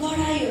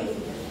लडाइँहरू,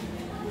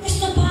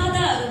 यस्तो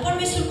बाधाहरू,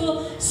 परमेश्वरको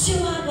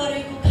सेवा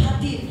गरेको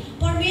खातिर,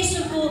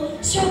 परमेश्वरको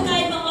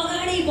सेवकाईमा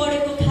अगाडि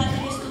बढेको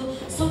खातिर यस्तो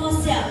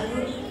समस्याहरू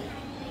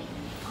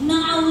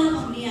नआउला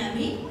भन्ने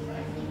हामी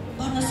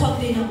भन्न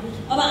सक्दैनौँ।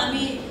 अब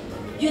हामी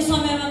यो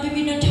समयमा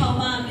विभिन्न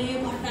ठाउँमा हामीले यो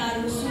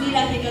घटनाहरू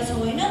सुनिराखेका छौँ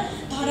होइन।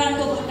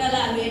 धरानको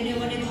घटनालाई हामी हेर्ने हो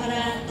भने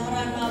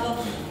धरानमा अब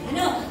होइन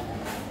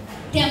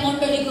त्यहाँ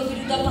मण्डलीको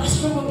विरुद्ध,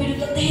 पास्टरको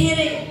विरुद्ध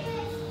धेरै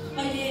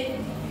अहिले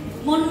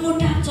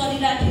मनमुटाव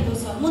चलिराखेको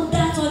छ,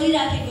 मुद्दा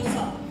चलिराखेको छ।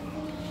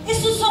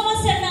 यस्तो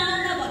समस्या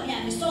नआउला भन्ने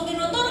हामी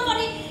सक्दैनौँ। तर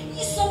पनि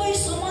यी सबै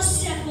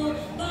समस्याको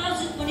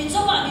बावजुद पनि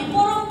जब हामी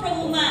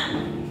परमप्रभु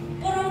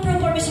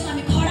परमेश्वरमा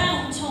हामी खडा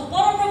हुन्छौँ,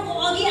 परमप्रभुको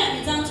अघि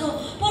हामी जान्छौँ,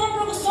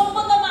 परमप्रभुको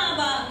सम्बन्धमा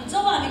अब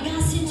जब हामी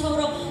गाँसिन्छौँ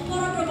र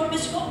परमप्रभु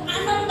परमेश्वरको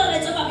आनन्दलाई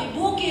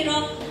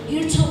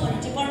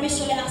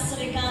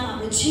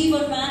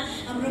जीवनमा,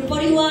 हाम्रो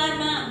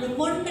परिवारमा, हाम्रो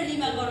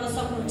मण्डलीमा गर्न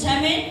सक्नुहुन्छ।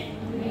 आमेन।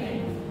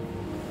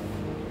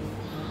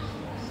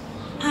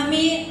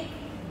 हामी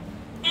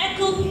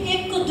याकुब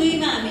 1:2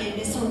 मा हामी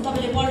हेर्नेछौँ।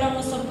 तपाईँले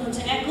पढाउन सक्नुहुन्छ।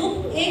 याकुब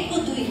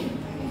 1:2।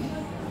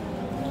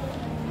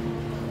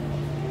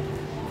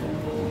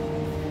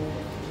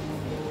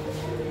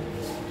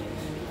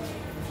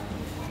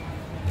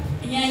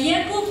 यहाँ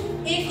याकुब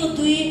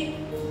 1:2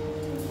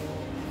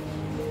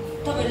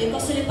 तपाईँले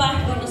कसरी पाठ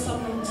गर्न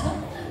सक्नुहुन्छ?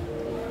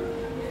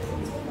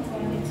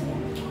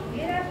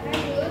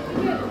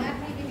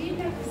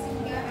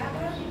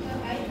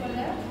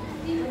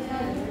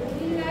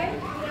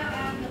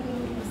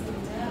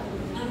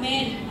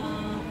 आमेन।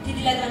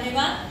 दिदीलाई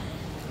धन्यवाद।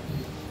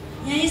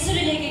 यहाँ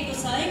यसरी लेखेको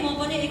छ है, म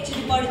पनि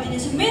एकचोटि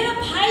पढिदिनेछु। मेरो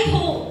भाइ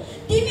हो,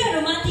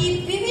 तिमीहरूमाथि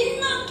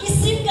विभिन्न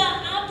किसिमका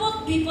आपद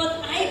विपद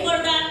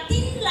आइपर्दा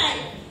तिमीलाई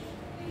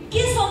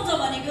के सम्झ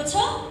भनेको छ?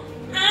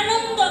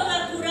 आनन्दका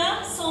कुरा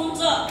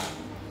सम्झ।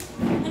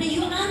 अनि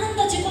यो आनन्द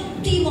चाहिँ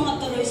कति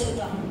महत्त्व रहेछ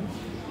त।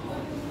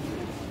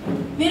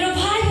 मेरो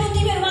भाइ हो,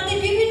 तिमीहरूमाथि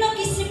विभिन्न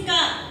किसिमका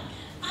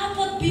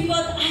आपद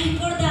विपद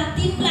आइपर्दा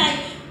तिमीलाई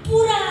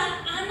पुरा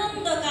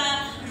आनन्दका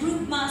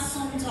रूपमा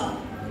सम्झ।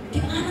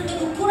 त्यो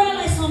आनन्दको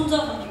कुरालाई सम्झ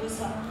भनेको छ।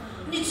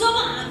 अनि जब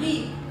हामी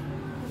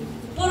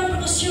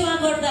परमेश्वरको सेवा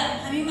गर्दा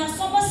हामीमा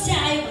समस्या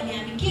आयो भने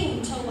हामी के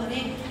हुन्छौँ भने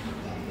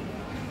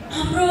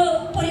हाम्रो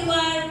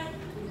परिवार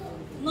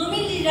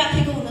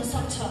नमिलिराखेको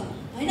हुनसक्छ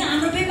होइन,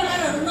 हाम्रो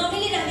व्यवहारहरू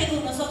नमिलिराखेको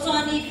हुनसक्छ,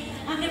 अनि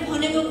हामीले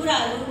भनेको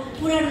कुराहरू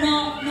पुरा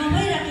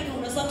नभइराखेको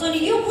हुनसक्छ। अनि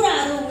यो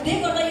कुराहरू हुँदै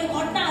गर्दा, यो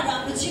घटनाहरू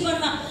हाम्रो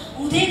जीवनमा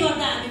हुँदै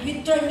गर्दा हामी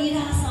भित्र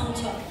निराश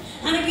आउँछ,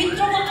 हामी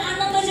भित्रको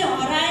आनन्द चाहिँ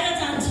हराएर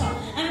जान्छ,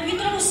 हामी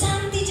भित्रको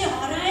शान्ति चाहिँ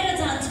हराएर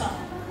जान्छ।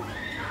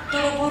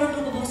 तर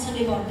परमेश्वरको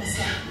वचनले भन्दैछ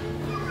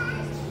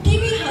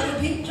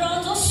तिमीहरूभित्र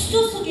जस्तो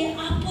सुकै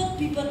आपद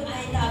विपद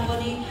आए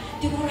तापनि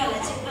त्यो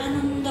कुरालाई चाहिँ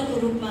आनन्दको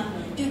रूपमा,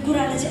 त्यो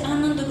कुरालाई चाहिँ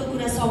आनन्दको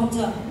कुरा सम्झ।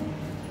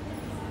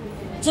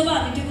 जब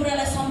हामी त्यो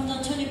कुरालाई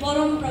सम्झन्छौँ नि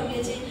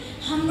परमप्रभुले चाहिँ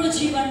हाम्रो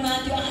जीवनमा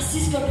त्यो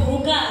आशिषको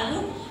ढोकाहरू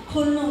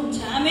खोल्नुहुन्छ।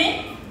 आमेन।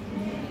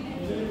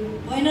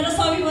 होइन र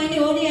सबै बहिनी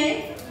हो नि है।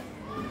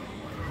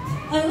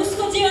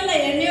 उसको जीवनलाई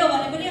हेर्ने हो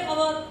भने पनि अब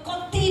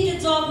कति त्यो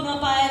जब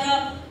नपाएर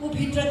ऊ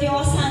भित्र त्यो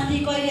अशान्ति,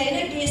 कहिले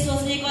होइन के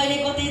सोच्ने, कहिले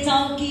कतै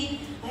जाउँ कि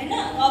होइन,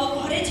 अब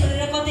घरै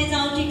छोडेर कतै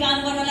जाउँ कि काम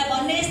गर्नलाई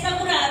भन्ने यस्ता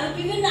कुराहरू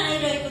विभिन्न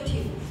आइरहेको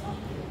थियो।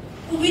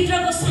 ऊ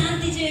भित्रको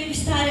शान्ति चाहिँ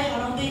बिस्तारै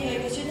हराउँदै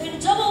गएको थियो। अनि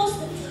जब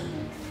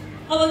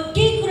अब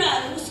केही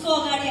कुराहरू उसको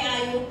अगाडि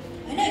आयो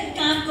होइन,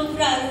 कामको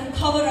कुराहरू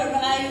खबरहरू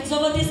आयो,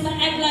 जब त्यसमा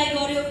एप्लाई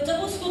गर्यो, जब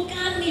उसको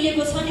काम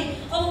मिलेको छ नि,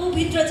 अब ऊ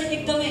भित्र चाहिँ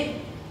एकदमै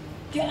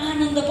त्यो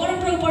आनन्द,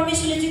 परमप्रभु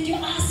परमेश्वरले चाहिँ त्यो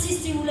आशिष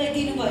चाहिँ उसलाई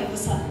दिनुभएको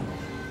छ।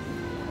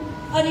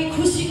 अनि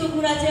खुसीको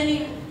कुरा चाहिँ अनि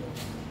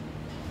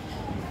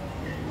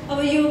अब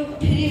यो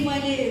फेरि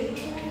मैले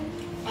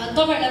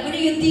तपाईँहरूलाई पनि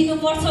यो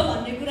दिनुपर्छ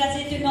भन्ने कुरा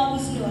चाहिँ त्यो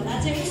नबुझ्नु होला।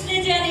 चाहिँ उसले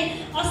चाहिँ अनि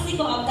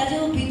अस्तिको हप्ता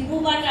चाहिँ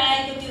ऊबाट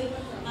आएको त्यो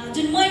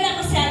जुन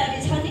महिनाको स्यालेरी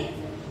छ नि,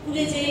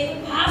 उसले चाहिँ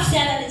हाफ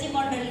स्यालेरी चाहिँ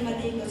मण्डलीमा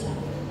दिएको छ।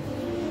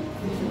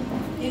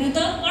 हेर्नु त,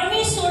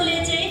 परमेश्वरले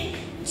चाहिँ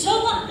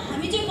जब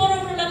हामी चाहिँ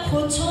परमप्रभुलाई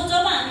खोज्छौँ,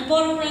 जब हामी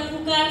परमप्रभुलाई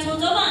पुकार्छौँ,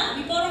 जब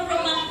हामी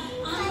परमप्रभुमा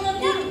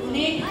आनन्दित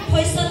हुने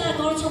फैसला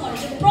गर्छौँ भने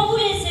चाहिँ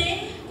प्रभुले चाहिँ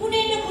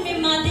कुनै न कुनै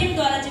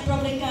माध्यमद्वारा चाहिँ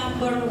प्रभुले काम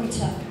गर्नुहुन्छ।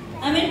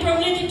 हामी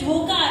प्रभुले त्यो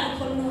ढोकाहरू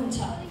खोल्नुहुन्छ।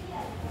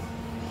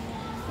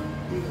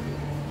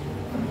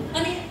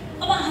 अनि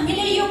अब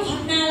हामीले यो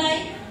घटनालाई,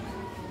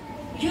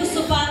 यो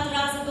सोपात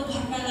राजाको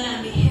घटनालाई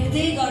हामी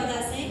हेर्दै गर्दा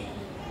चाहिँ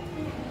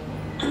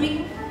हामी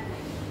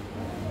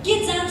के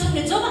जान्छौँ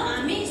भने जब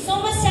हामी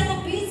समस्याको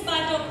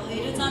बिचबाट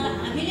भएर जाँदा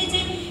हामीले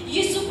चाहिँ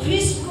यीशु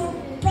ख्रीष्टको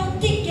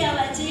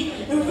प्रतिज्ञालाई चाहिँ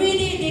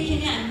हृदयदेखि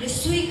नै हामीले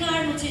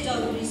स्वीकार्नु चाहिँ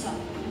जरुरी छ।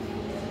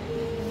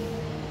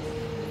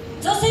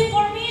 जसै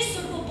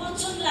परमेश्वरको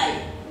वचनलाई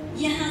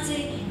यहाँ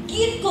चाहिँ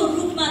गीतको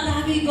रूपमा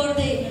दाबी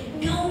गर्दै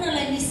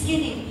गाउनलाई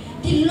निस्किने,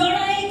 ती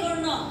लडाइँ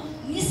गर्न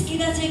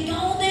निस्किँदा चाहिँ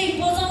गाउँदै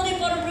बजाउँदै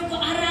परमप्रभुको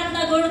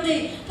आराधना गर्दै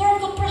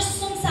परमको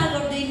प्रशंसा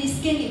गर्दै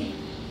निस्किने।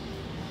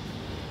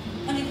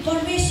 अनि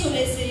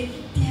परमेश्वरले चाहिँ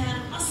त्यहाँ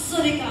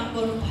आश्चर्य काम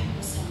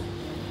गर्नुभएको छ।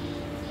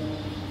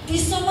 ती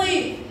समय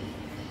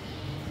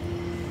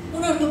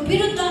उनीहरूको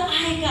विरुद्ध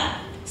आएका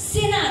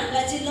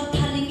सेनाहरूलाई चाहिँ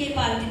लथालिङ्गै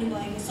पारिदिनु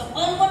भएको छ,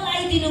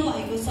 अल्मलाइदिनु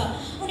भएको छ।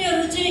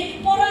 उनीहरू चाहिँ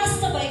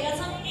परास्त भएका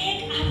छन्। एक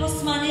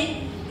आपसमा नै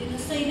हेर्नु,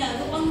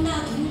 सेनाहरू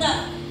अन्धाधुन्दा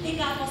एक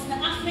आपसमा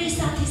आफ्नै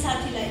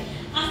साथीलाई,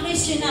 आफ्नै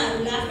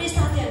सेनाहरूलाई, आफ्नै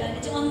साथीहरूलाई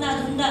चाहिँ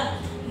अन्धाधुन्दा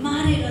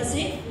मारेर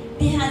चाहिँ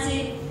त्यहाँ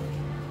चाहिँ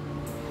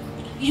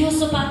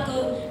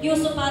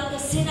योसोपातको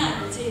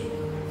सेनाहरू चाहिँ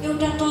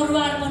एउटा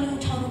तरवार पनि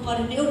उठाउनु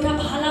परेन, एउटा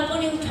भाला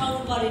पनि उठाउनु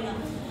परेन।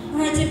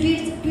 उनीहरू चाहिँ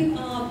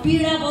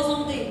बिडा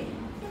बजाउँदै,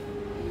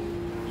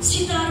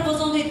 सितार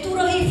बजाउँदै,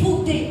 तुरही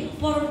फुक्दै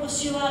परमको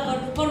सेवा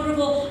गर्नु,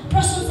 परमको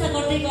प्रशंसा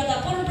गर्दै गर्दा,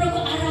 परमप्रभुको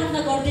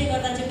आराधना गर्दै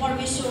गर्दा चाहिँ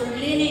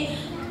परमेश्वरले नै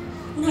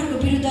उनीहरूको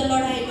विरुद्ध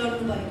लडाइँ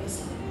गर्नुभएको छ।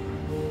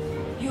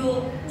 यो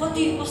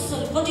कति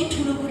असल, कति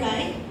ठुलो कुरा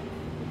है।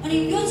 अनि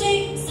यो चाहिँ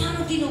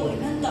सानोतिनो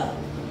होइन नि त।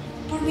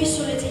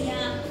 परमेश्वरले चाहिँ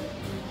यहाँ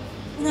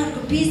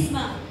उनीहरूको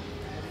बिचमा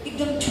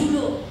एकदम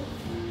ठुलो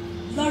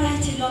लडाई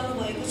चाहिँ लड्नु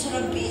भएको छ र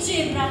विजय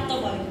प्राप्त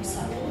भएको छ।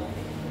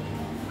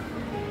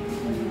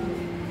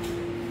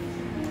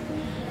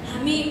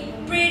 हामी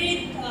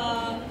प्रेरित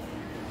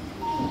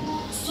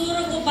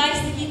 16:22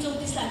 देखि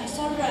 34 हामी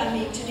सर हामी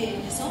एकचोटि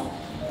हेर्नेछौँ।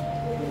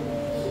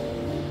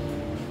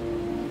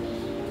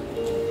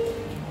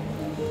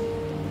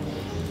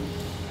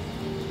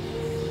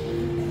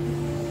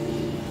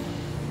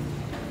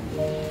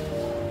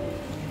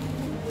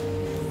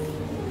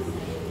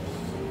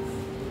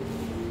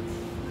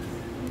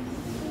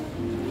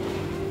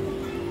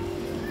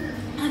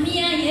 हामी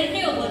यहाँ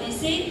हेर्ने हो भने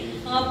चाहिँ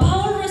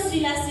पाउल र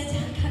सिलास चाहिँ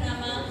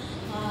झ्यालखानामा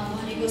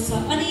भनेको छ।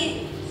 अनि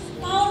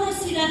पाउल र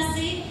सिलास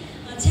चाहिँ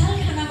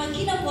झ्यालखानामा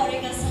किन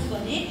परेका छन्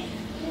भने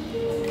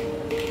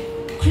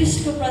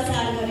ख्रीष्टको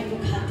प्रचार गरेको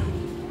खातिर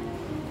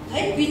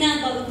है। बिना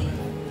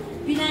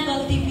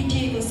गल्ती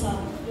पिटिएको छ,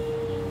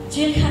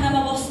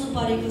 जेलखानामा बस्नु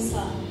परेको छ,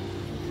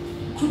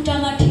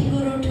 खुट्टामा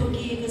ठिङ्गुरो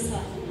ठोकिएको छ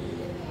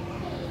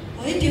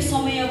है। त्यो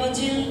समय अब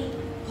जेल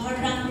घर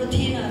राम्रो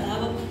थिएन होला।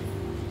 अब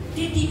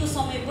त्यतिको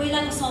समय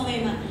पहिलाको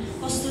समयमा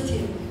कस्तो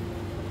थियो।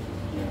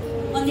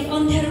 अनि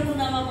अन्ध्यारो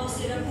कुनामा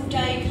बसेर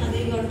पिटाइ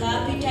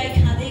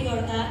खाँदै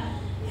गर्दा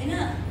हैन।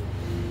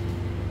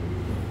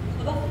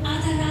 अब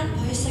आधा रात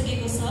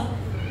भइसकेको छ,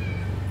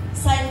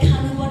 सायद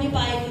खानु पनि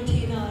पाएको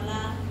थिएन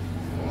होला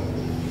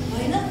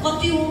हैन।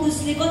 कति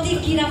उसले कति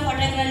किरा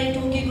फट्याङ्ग्राले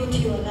टोकेको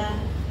थियो होला।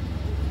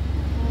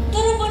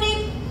 तर पनि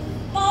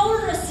पाउल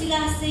र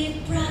सिलास चाहिँ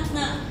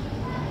प्रार्थना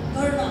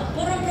गर्न,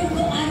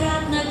 परमप्रभुको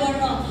आराधना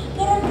गर्न,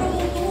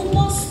 परमप्रभुको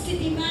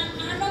उपस्थितिमा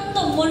आनन्द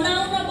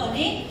मनाउन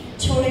भने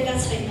छोडेका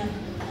छैनन्।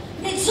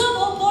 अनि जब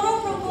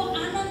परमप्रभुको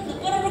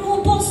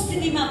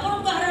उपस्थितिमा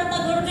परमको आराधना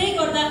गर्दै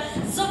गर्दा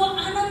जब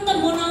आनन्द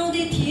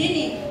मनाउँदै थिए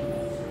नि,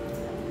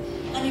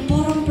 अनि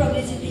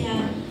परमप्रभुले चाहिँ त्यहाँ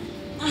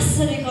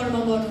आश्चर्य कर्म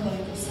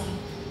गर्नुभएको छ।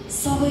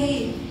 सबै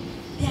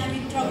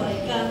त्यहाँभित्र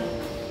भएका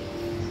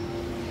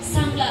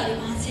साङ्लाहरू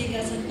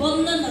भाँचिएका छन्,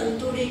 बन्धनहरू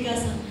तोडिएका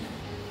छन्।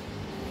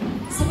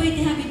 सबै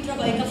त्यहाँभित्र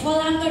भएका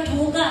फलामका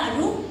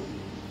ढोकाहरू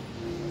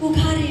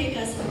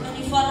उघारिएका छन्।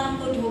 अनि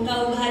फलामको ढोका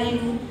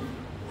उघारिनु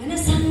हैन,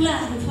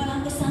 साङ्लाहरू,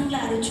 फलामको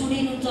साङ्लाहरू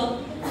छुडिनु त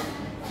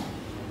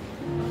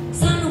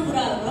सानो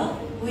कुरा हो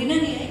होइन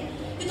नि है।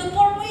 यो त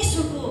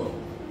परमेश्वरको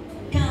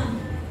काम।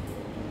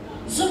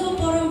 जब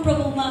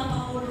परमप्रभुमा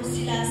पाउल र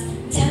सिलास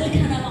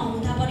झ्यालखानामा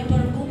हुँदा पनि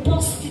परमको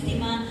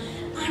उपस्थितिमा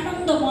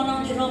आनन्द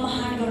मनाउँदै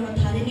रमाहान गर्न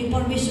थाले नि,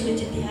 परमेश्वरले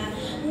चाहिँ त्यहाँ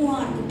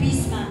उहाँहरूको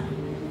बिचमा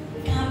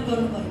काम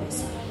गर्नुभएको छ।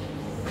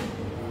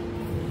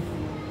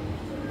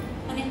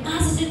 अनि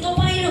आज चाहिँ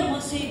तपाईँ र म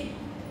चाहिँ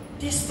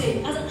त्यस्तै,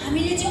 आज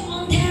हामीले चाहिँ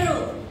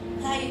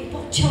अन्ध्यारोलाई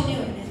पछ्याउने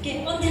होइन के,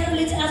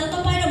 अन्ध्यारोले चाहिँ आज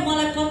तपाईँ र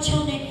मलाई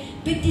पछ्याउने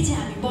व्यक्ति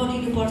चाहिँ हामी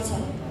बनिनुपर्छ।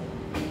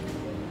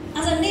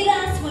 आज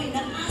निराश होइन,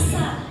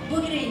 आशा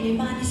बोकेर हिँड्ने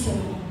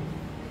मानिसहरू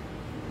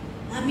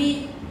हामी,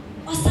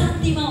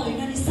 अशान्तिमा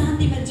होइन नि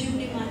शान्तिमा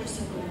जिउने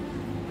मानिसहरू।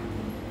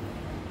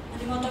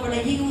 अनि म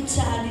तपाईँलाई यही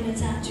उत्साह दिन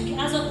चाहन्छु कि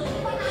आज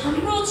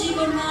हाम्रो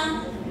जीवनमा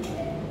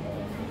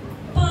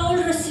पाउल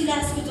र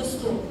सिलासको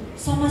जस्तो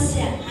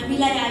समस्या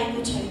हामीलाई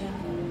आएको छैन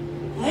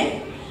है।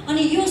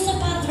 अनि यो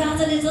सपात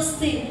राजाले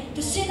जस्तै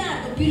त्यो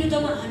सेनाहरूको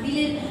विरुद्धमा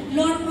हामीले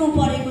लड्नु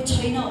परेको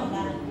छैन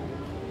होला।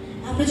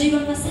 हाम्रो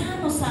जीवनमा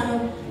सानो सानो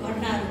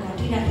घटनाहरू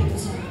घटिराखेको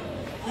छ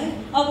है।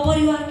 अब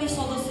परिवारकै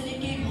सदस्यले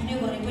केही भन्यो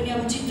भने पनि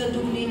अब चित्त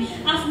दुख्ने,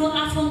 आफ्नो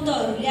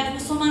आफन्तहरूले, आफ्नो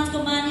समाजको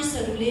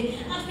मानिसहरूले,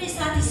 आफ्नै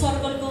साथी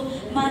सर्कलको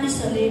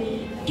मानिसहरूले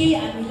केही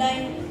हामीलाई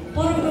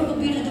परमप्रभुको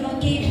विरुद्धमा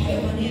केही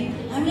भयो भने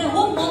हामीलाई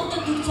हो मन त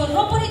दुख्छ, र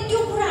पनि त्यो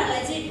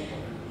कुराहरूलाई चाहिँ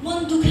मन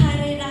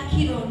दुखाएर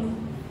राखिरहनु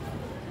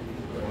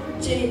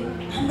चाहिँ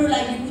हाम्रो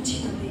लागि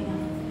उचित हुँदैन।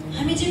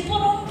 हामी चाहिँ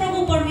परमप्रभु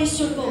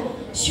परमेश्वरको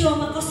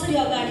सेवामा कसरी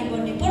अगाडि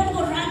बढ्ने,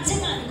 परमको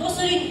राज्यमा हामी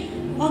कसरी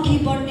अघि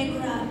बढ्ने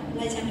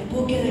कुरालाई चाहिँ हामीले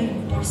बोकेर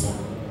हिँड्नुपर्छ।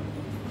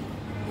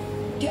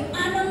 त्यो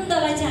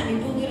आनन्दलाई चाहिँ हामी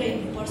बोकेर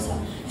हिँड्नुपर्छ।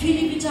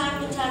 फिलिपी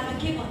 4:4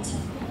 के भन्छ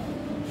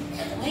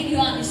है, यो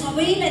हामी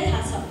सबैलाई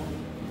थाहा छ।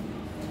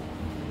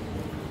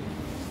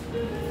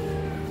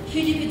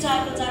 फिलिपी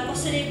 4:4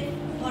 कसरी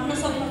भन्न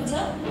सक्नुहुन्छ?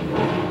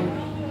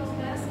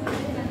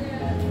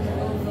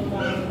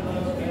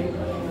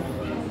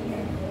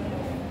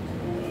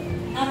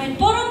 आमेन।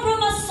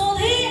 परमप्रभुमा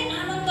सधैँ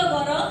आनन्द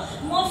गर,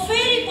 म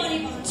फेरि पनि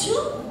भन्छु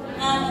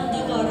आनन्द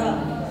गर।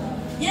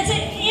 यहाँ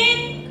चाहिँ एक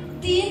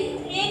दिन,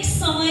 एक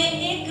समय,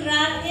 एक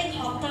रात, एक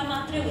हप्ता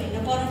मात्रै होइन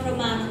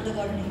परमप्रभुमा आनन्द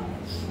गर्ने।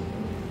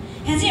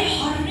 यहाँ चाहिँ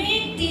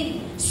हरेक दिन,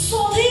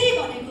 सधैँ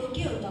भनेको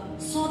के हो त?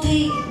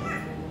 सधैँ,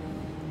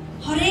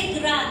 हरेक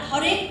रात,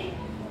 हरेक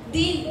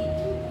दिन,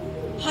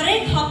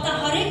 हरेक हप्ता,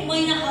 हरेक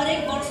महिना,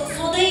 हरेक वर्ष,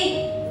 सधैँ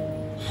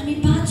हामी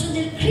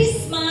बाँचुन्जेल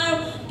ख्रीष्टमा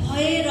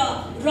भएर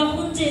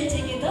रहन्जेल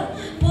चाहिँ के त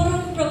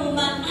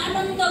परमप्रभुमा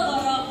आनन्द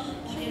गर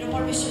भनेर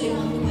परमेश्वरले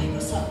भन्नुभएको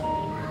छ।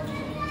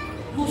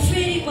 म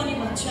फेरि पनि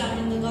भन्छु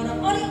आनन्द गर।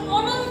 अनि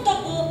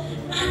अनन्तको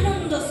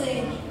आनन्द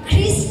चाहिँ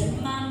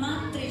ख्रीष्टमा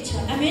मात्रै छ।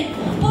 आमेन।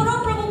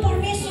 परमप्रभु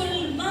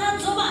परमेश्वरमा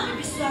जब हामी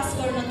विश्वास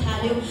गर्न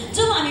थाल्यौँ,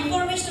 जब हामी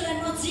परमेश्वरलाई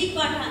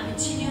नजिकबाट हामी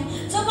चिन्यौँ,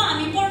 जब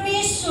हामी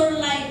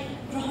परमेश्वरलाई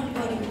ग्रहण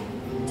गर्यौँ,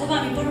 जब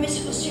हामी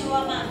परमेश्वरको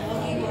सेवामा हामी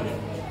अघि बढ्यौँ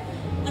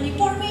अनि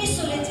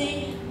परमेश्वरले चाहिँ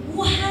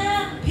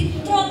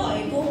उहाँभित्र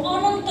भएको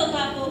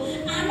अनन्तताको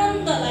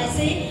आनन्दलाई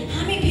चाहिँ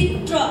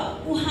हामीभित्र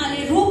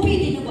उहाँले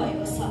रोपिदिनु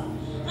भएको छ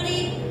अनि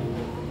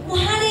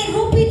उहाँले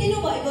रोपिदिनु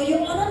भएको यो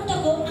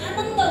अनन्तको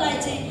आनन्दलाई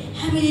चाहिँ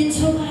हामीले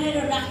जोगाएर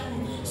राख्नु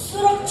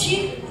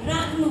सुरक्षित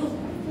राख्नु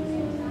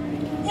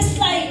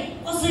यसलाई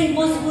अझै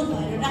मजबुत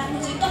भएर राख्नु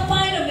चाहिँ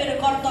तपाईँ र मेरो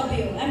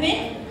कर्तव्य हो आमेन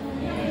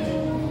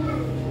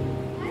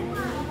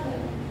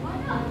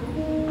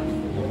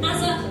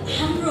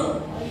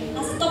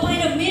आज तपाईँ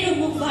र मेरो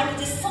मुखबाट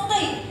चाहिँ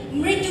सधैँ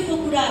मृत्युको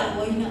कुराहरू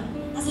होइन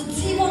आज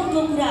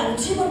जीवनको कुराहरू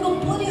जीवनको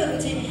बोलीहरू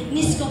चाहिँ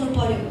निस्कनु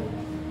पर्यो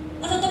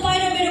आज तपाईँ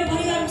र मेरो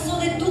परिवारमा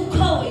सधैँ दुःख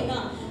होइन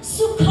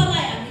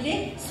सुखलाई हामीले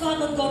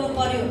स्वागत गर्नु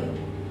पर्यो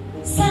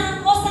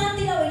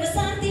अशान्तिलाई होइन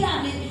शान्तिलाई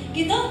हामीले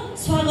कि त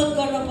स्वागत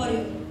गर्न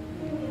पर्यो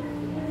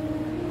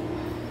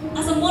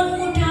आज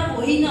मनमुटाव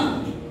होइन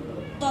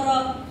तर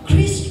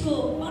ख्रिस्टको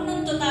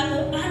अनन्तताको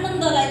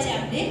आनन्दलाई चाहिँ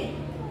हामीले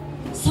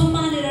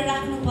सम्हालेर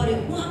राख्नु पर्यो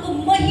उहाँको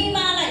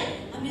महिमालाई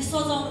हामीले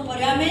सजाउनु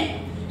पर्यो आमेन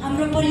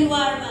हाम्रो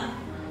परिवारमा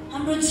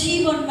हाम्रो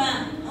जीवनमा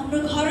हाम्रो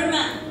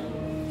घरमा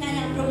अनि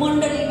हाम्रो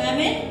मण्डलीमा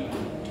आमेन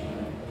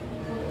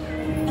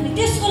अनि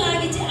त्यसको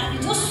लागि चाहिँ हामी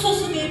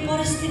जसोसुकै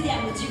परिस्थिति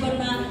हाम्रो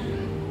जीवनमा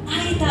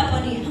आए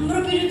तापनि हाम्रो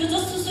विरुद्ध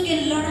जसोसुकै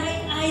लडाइँ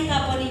आए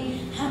तापनि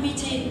हामी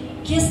चाहिँ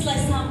यसलाई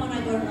सामना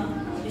गर्न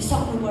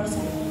सक्नुपर्छ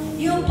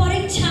यो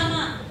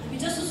परीक्षामा हामी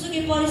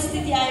जसोसुकै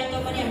परिस्थिति आए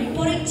तापनि हामी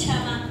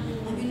परीक्षामा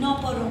हामी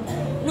नपरौँ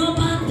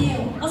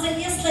नबाँधियौँ अझ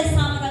यसलाई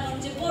सामना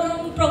गर्नु चाहिँ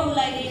परम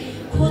प्रभुलाई नै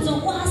खोजौँ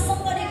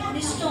उहाँसँग नै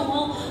घनिष्ठ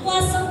हौँ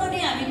उहाँसँग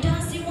नै हामी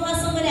टाँस्यौँ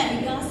उहाँसँग नै हामी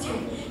गाँस्यौँ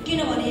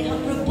किनभने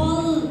हाम्रो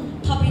बल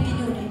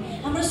थपिदिनु हुने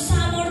हाम्रो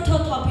सामर्थ्य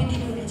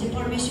थपिदिनु हुने चाहिँ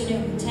परमेश्वरले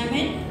हुनुहुन्छ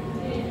आमेन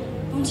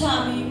हुन्छ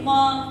म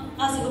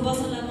आजको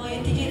वचनलाई म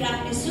यतिकै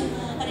राख्नेछु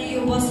अनि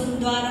यो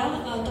वचनद्वारा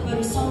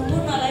तपाईँहरू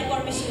सम्पूर्णलाई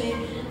परमेश्वरले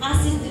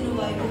आशिष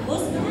दिनुभएको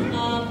होस्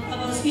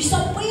अब यी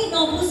सबै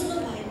नबुझ्नु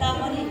भए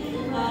तापनि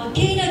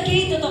केही न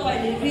केही त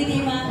तपाईँहरूले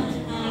हृदयमा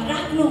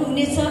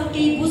राख्नुहुनेछ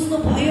केही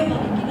बुझ्नुभयो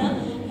भनिकन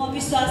म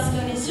विश्वास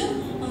गर्नेछु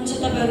हुन्छ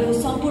तपाईँहरू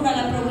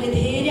सम्पूर्णलाई प्रभुले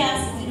धेरै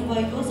आशिष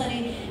दिनुभएको छ अनि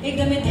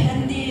एकदमै ध्यान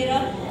दिएर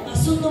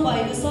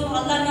सुन्नुभएको छ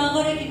हल्ला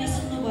नगरिकन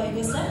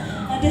सुन्नुभएको छ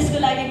त्यसको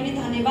लागि पनि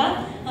धन्यवाद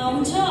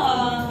हुन्छ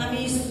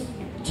हामी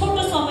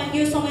छोटो समय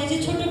यो समय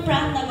चाहिँ छोटो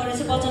प्रार्थना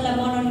गरेर वचनलाई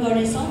मनन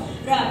गर्नेछौँ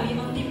र हामी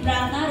अन्तिम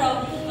प्रार्थना र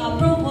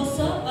प्रभोज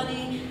छ अनि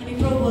हामी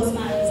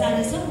प्रभोजमा हामी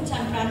जानेछौँ हुन्छ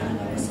हामी प्रार्थना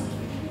गर्नेछौँ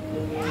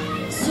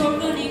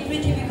स्वर्ग अनि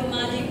पृथ्वीको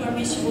मालिक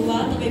परमेश्वर बुबा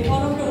तपाईँ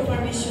परमप्रभु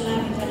परमेश्वरलाई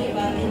हामी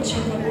धन्यवाद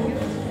दिन्छौँ प्रभु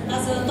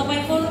आज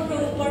तपाईँ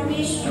परमप्रभु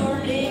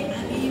परमेश्वरले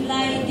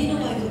हामीलाई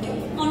दिनुभएको त्यो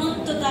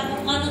अनन्तताको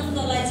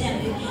आनन्दलाई चाहिँ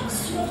हामीले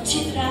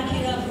सुरक्षित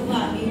राखेर प्रभु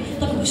हामी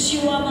तपाईँको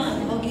सेवामा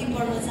हामी अघि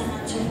बढ्न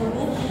चाहन्छौँ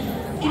प्रभु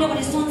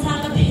किनभने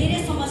संसारका धेरै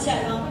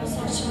समस्याहरू आउन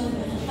सक्छौँ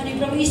अनि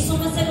प्रभु यी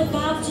समस्याको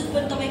बावजुद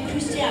पनि तपाईँ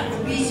ख्रिस्टले हाम्रो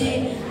विजय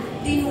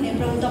दिनुहुने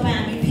प्रभु तपाईँ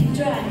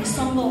हामीभित्र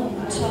हामीसँग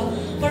हुनुहुन्छ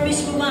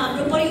परमेश्वरमा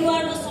हाम्रो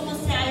परिवारमा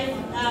समस्या आयो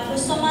भन्दा हाम्रो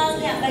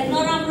समाजले हामीलाई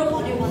नराम्रो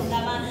भन्यो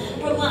भन्दामा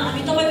प्रभु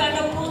हामी तपाईँबाट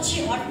पछि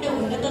हट्ने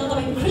होइन तर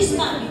तपाईँ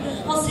ख्रिस्टमा हामी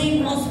अझै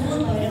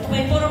मजबुत भएर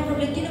तपाईँ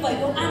परमप्रभुले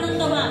दिनुभएको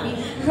आनन्दमा हामी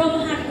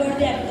रमहाट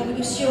गर्दै हामी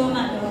तपाईँको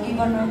सेवामा हामी अघि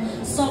बढ्न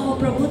सकौँ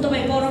प्रभु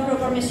तपाईँ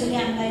परमप्रभु परमेश्वरले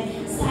हामीलाई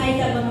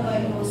सहायता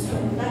गर्नुभएको होस्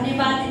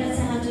धन्यवाद दिन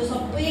चाहन्छु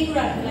सबै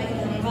कुराहरूको लागि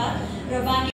धन्यवाद र बाँकी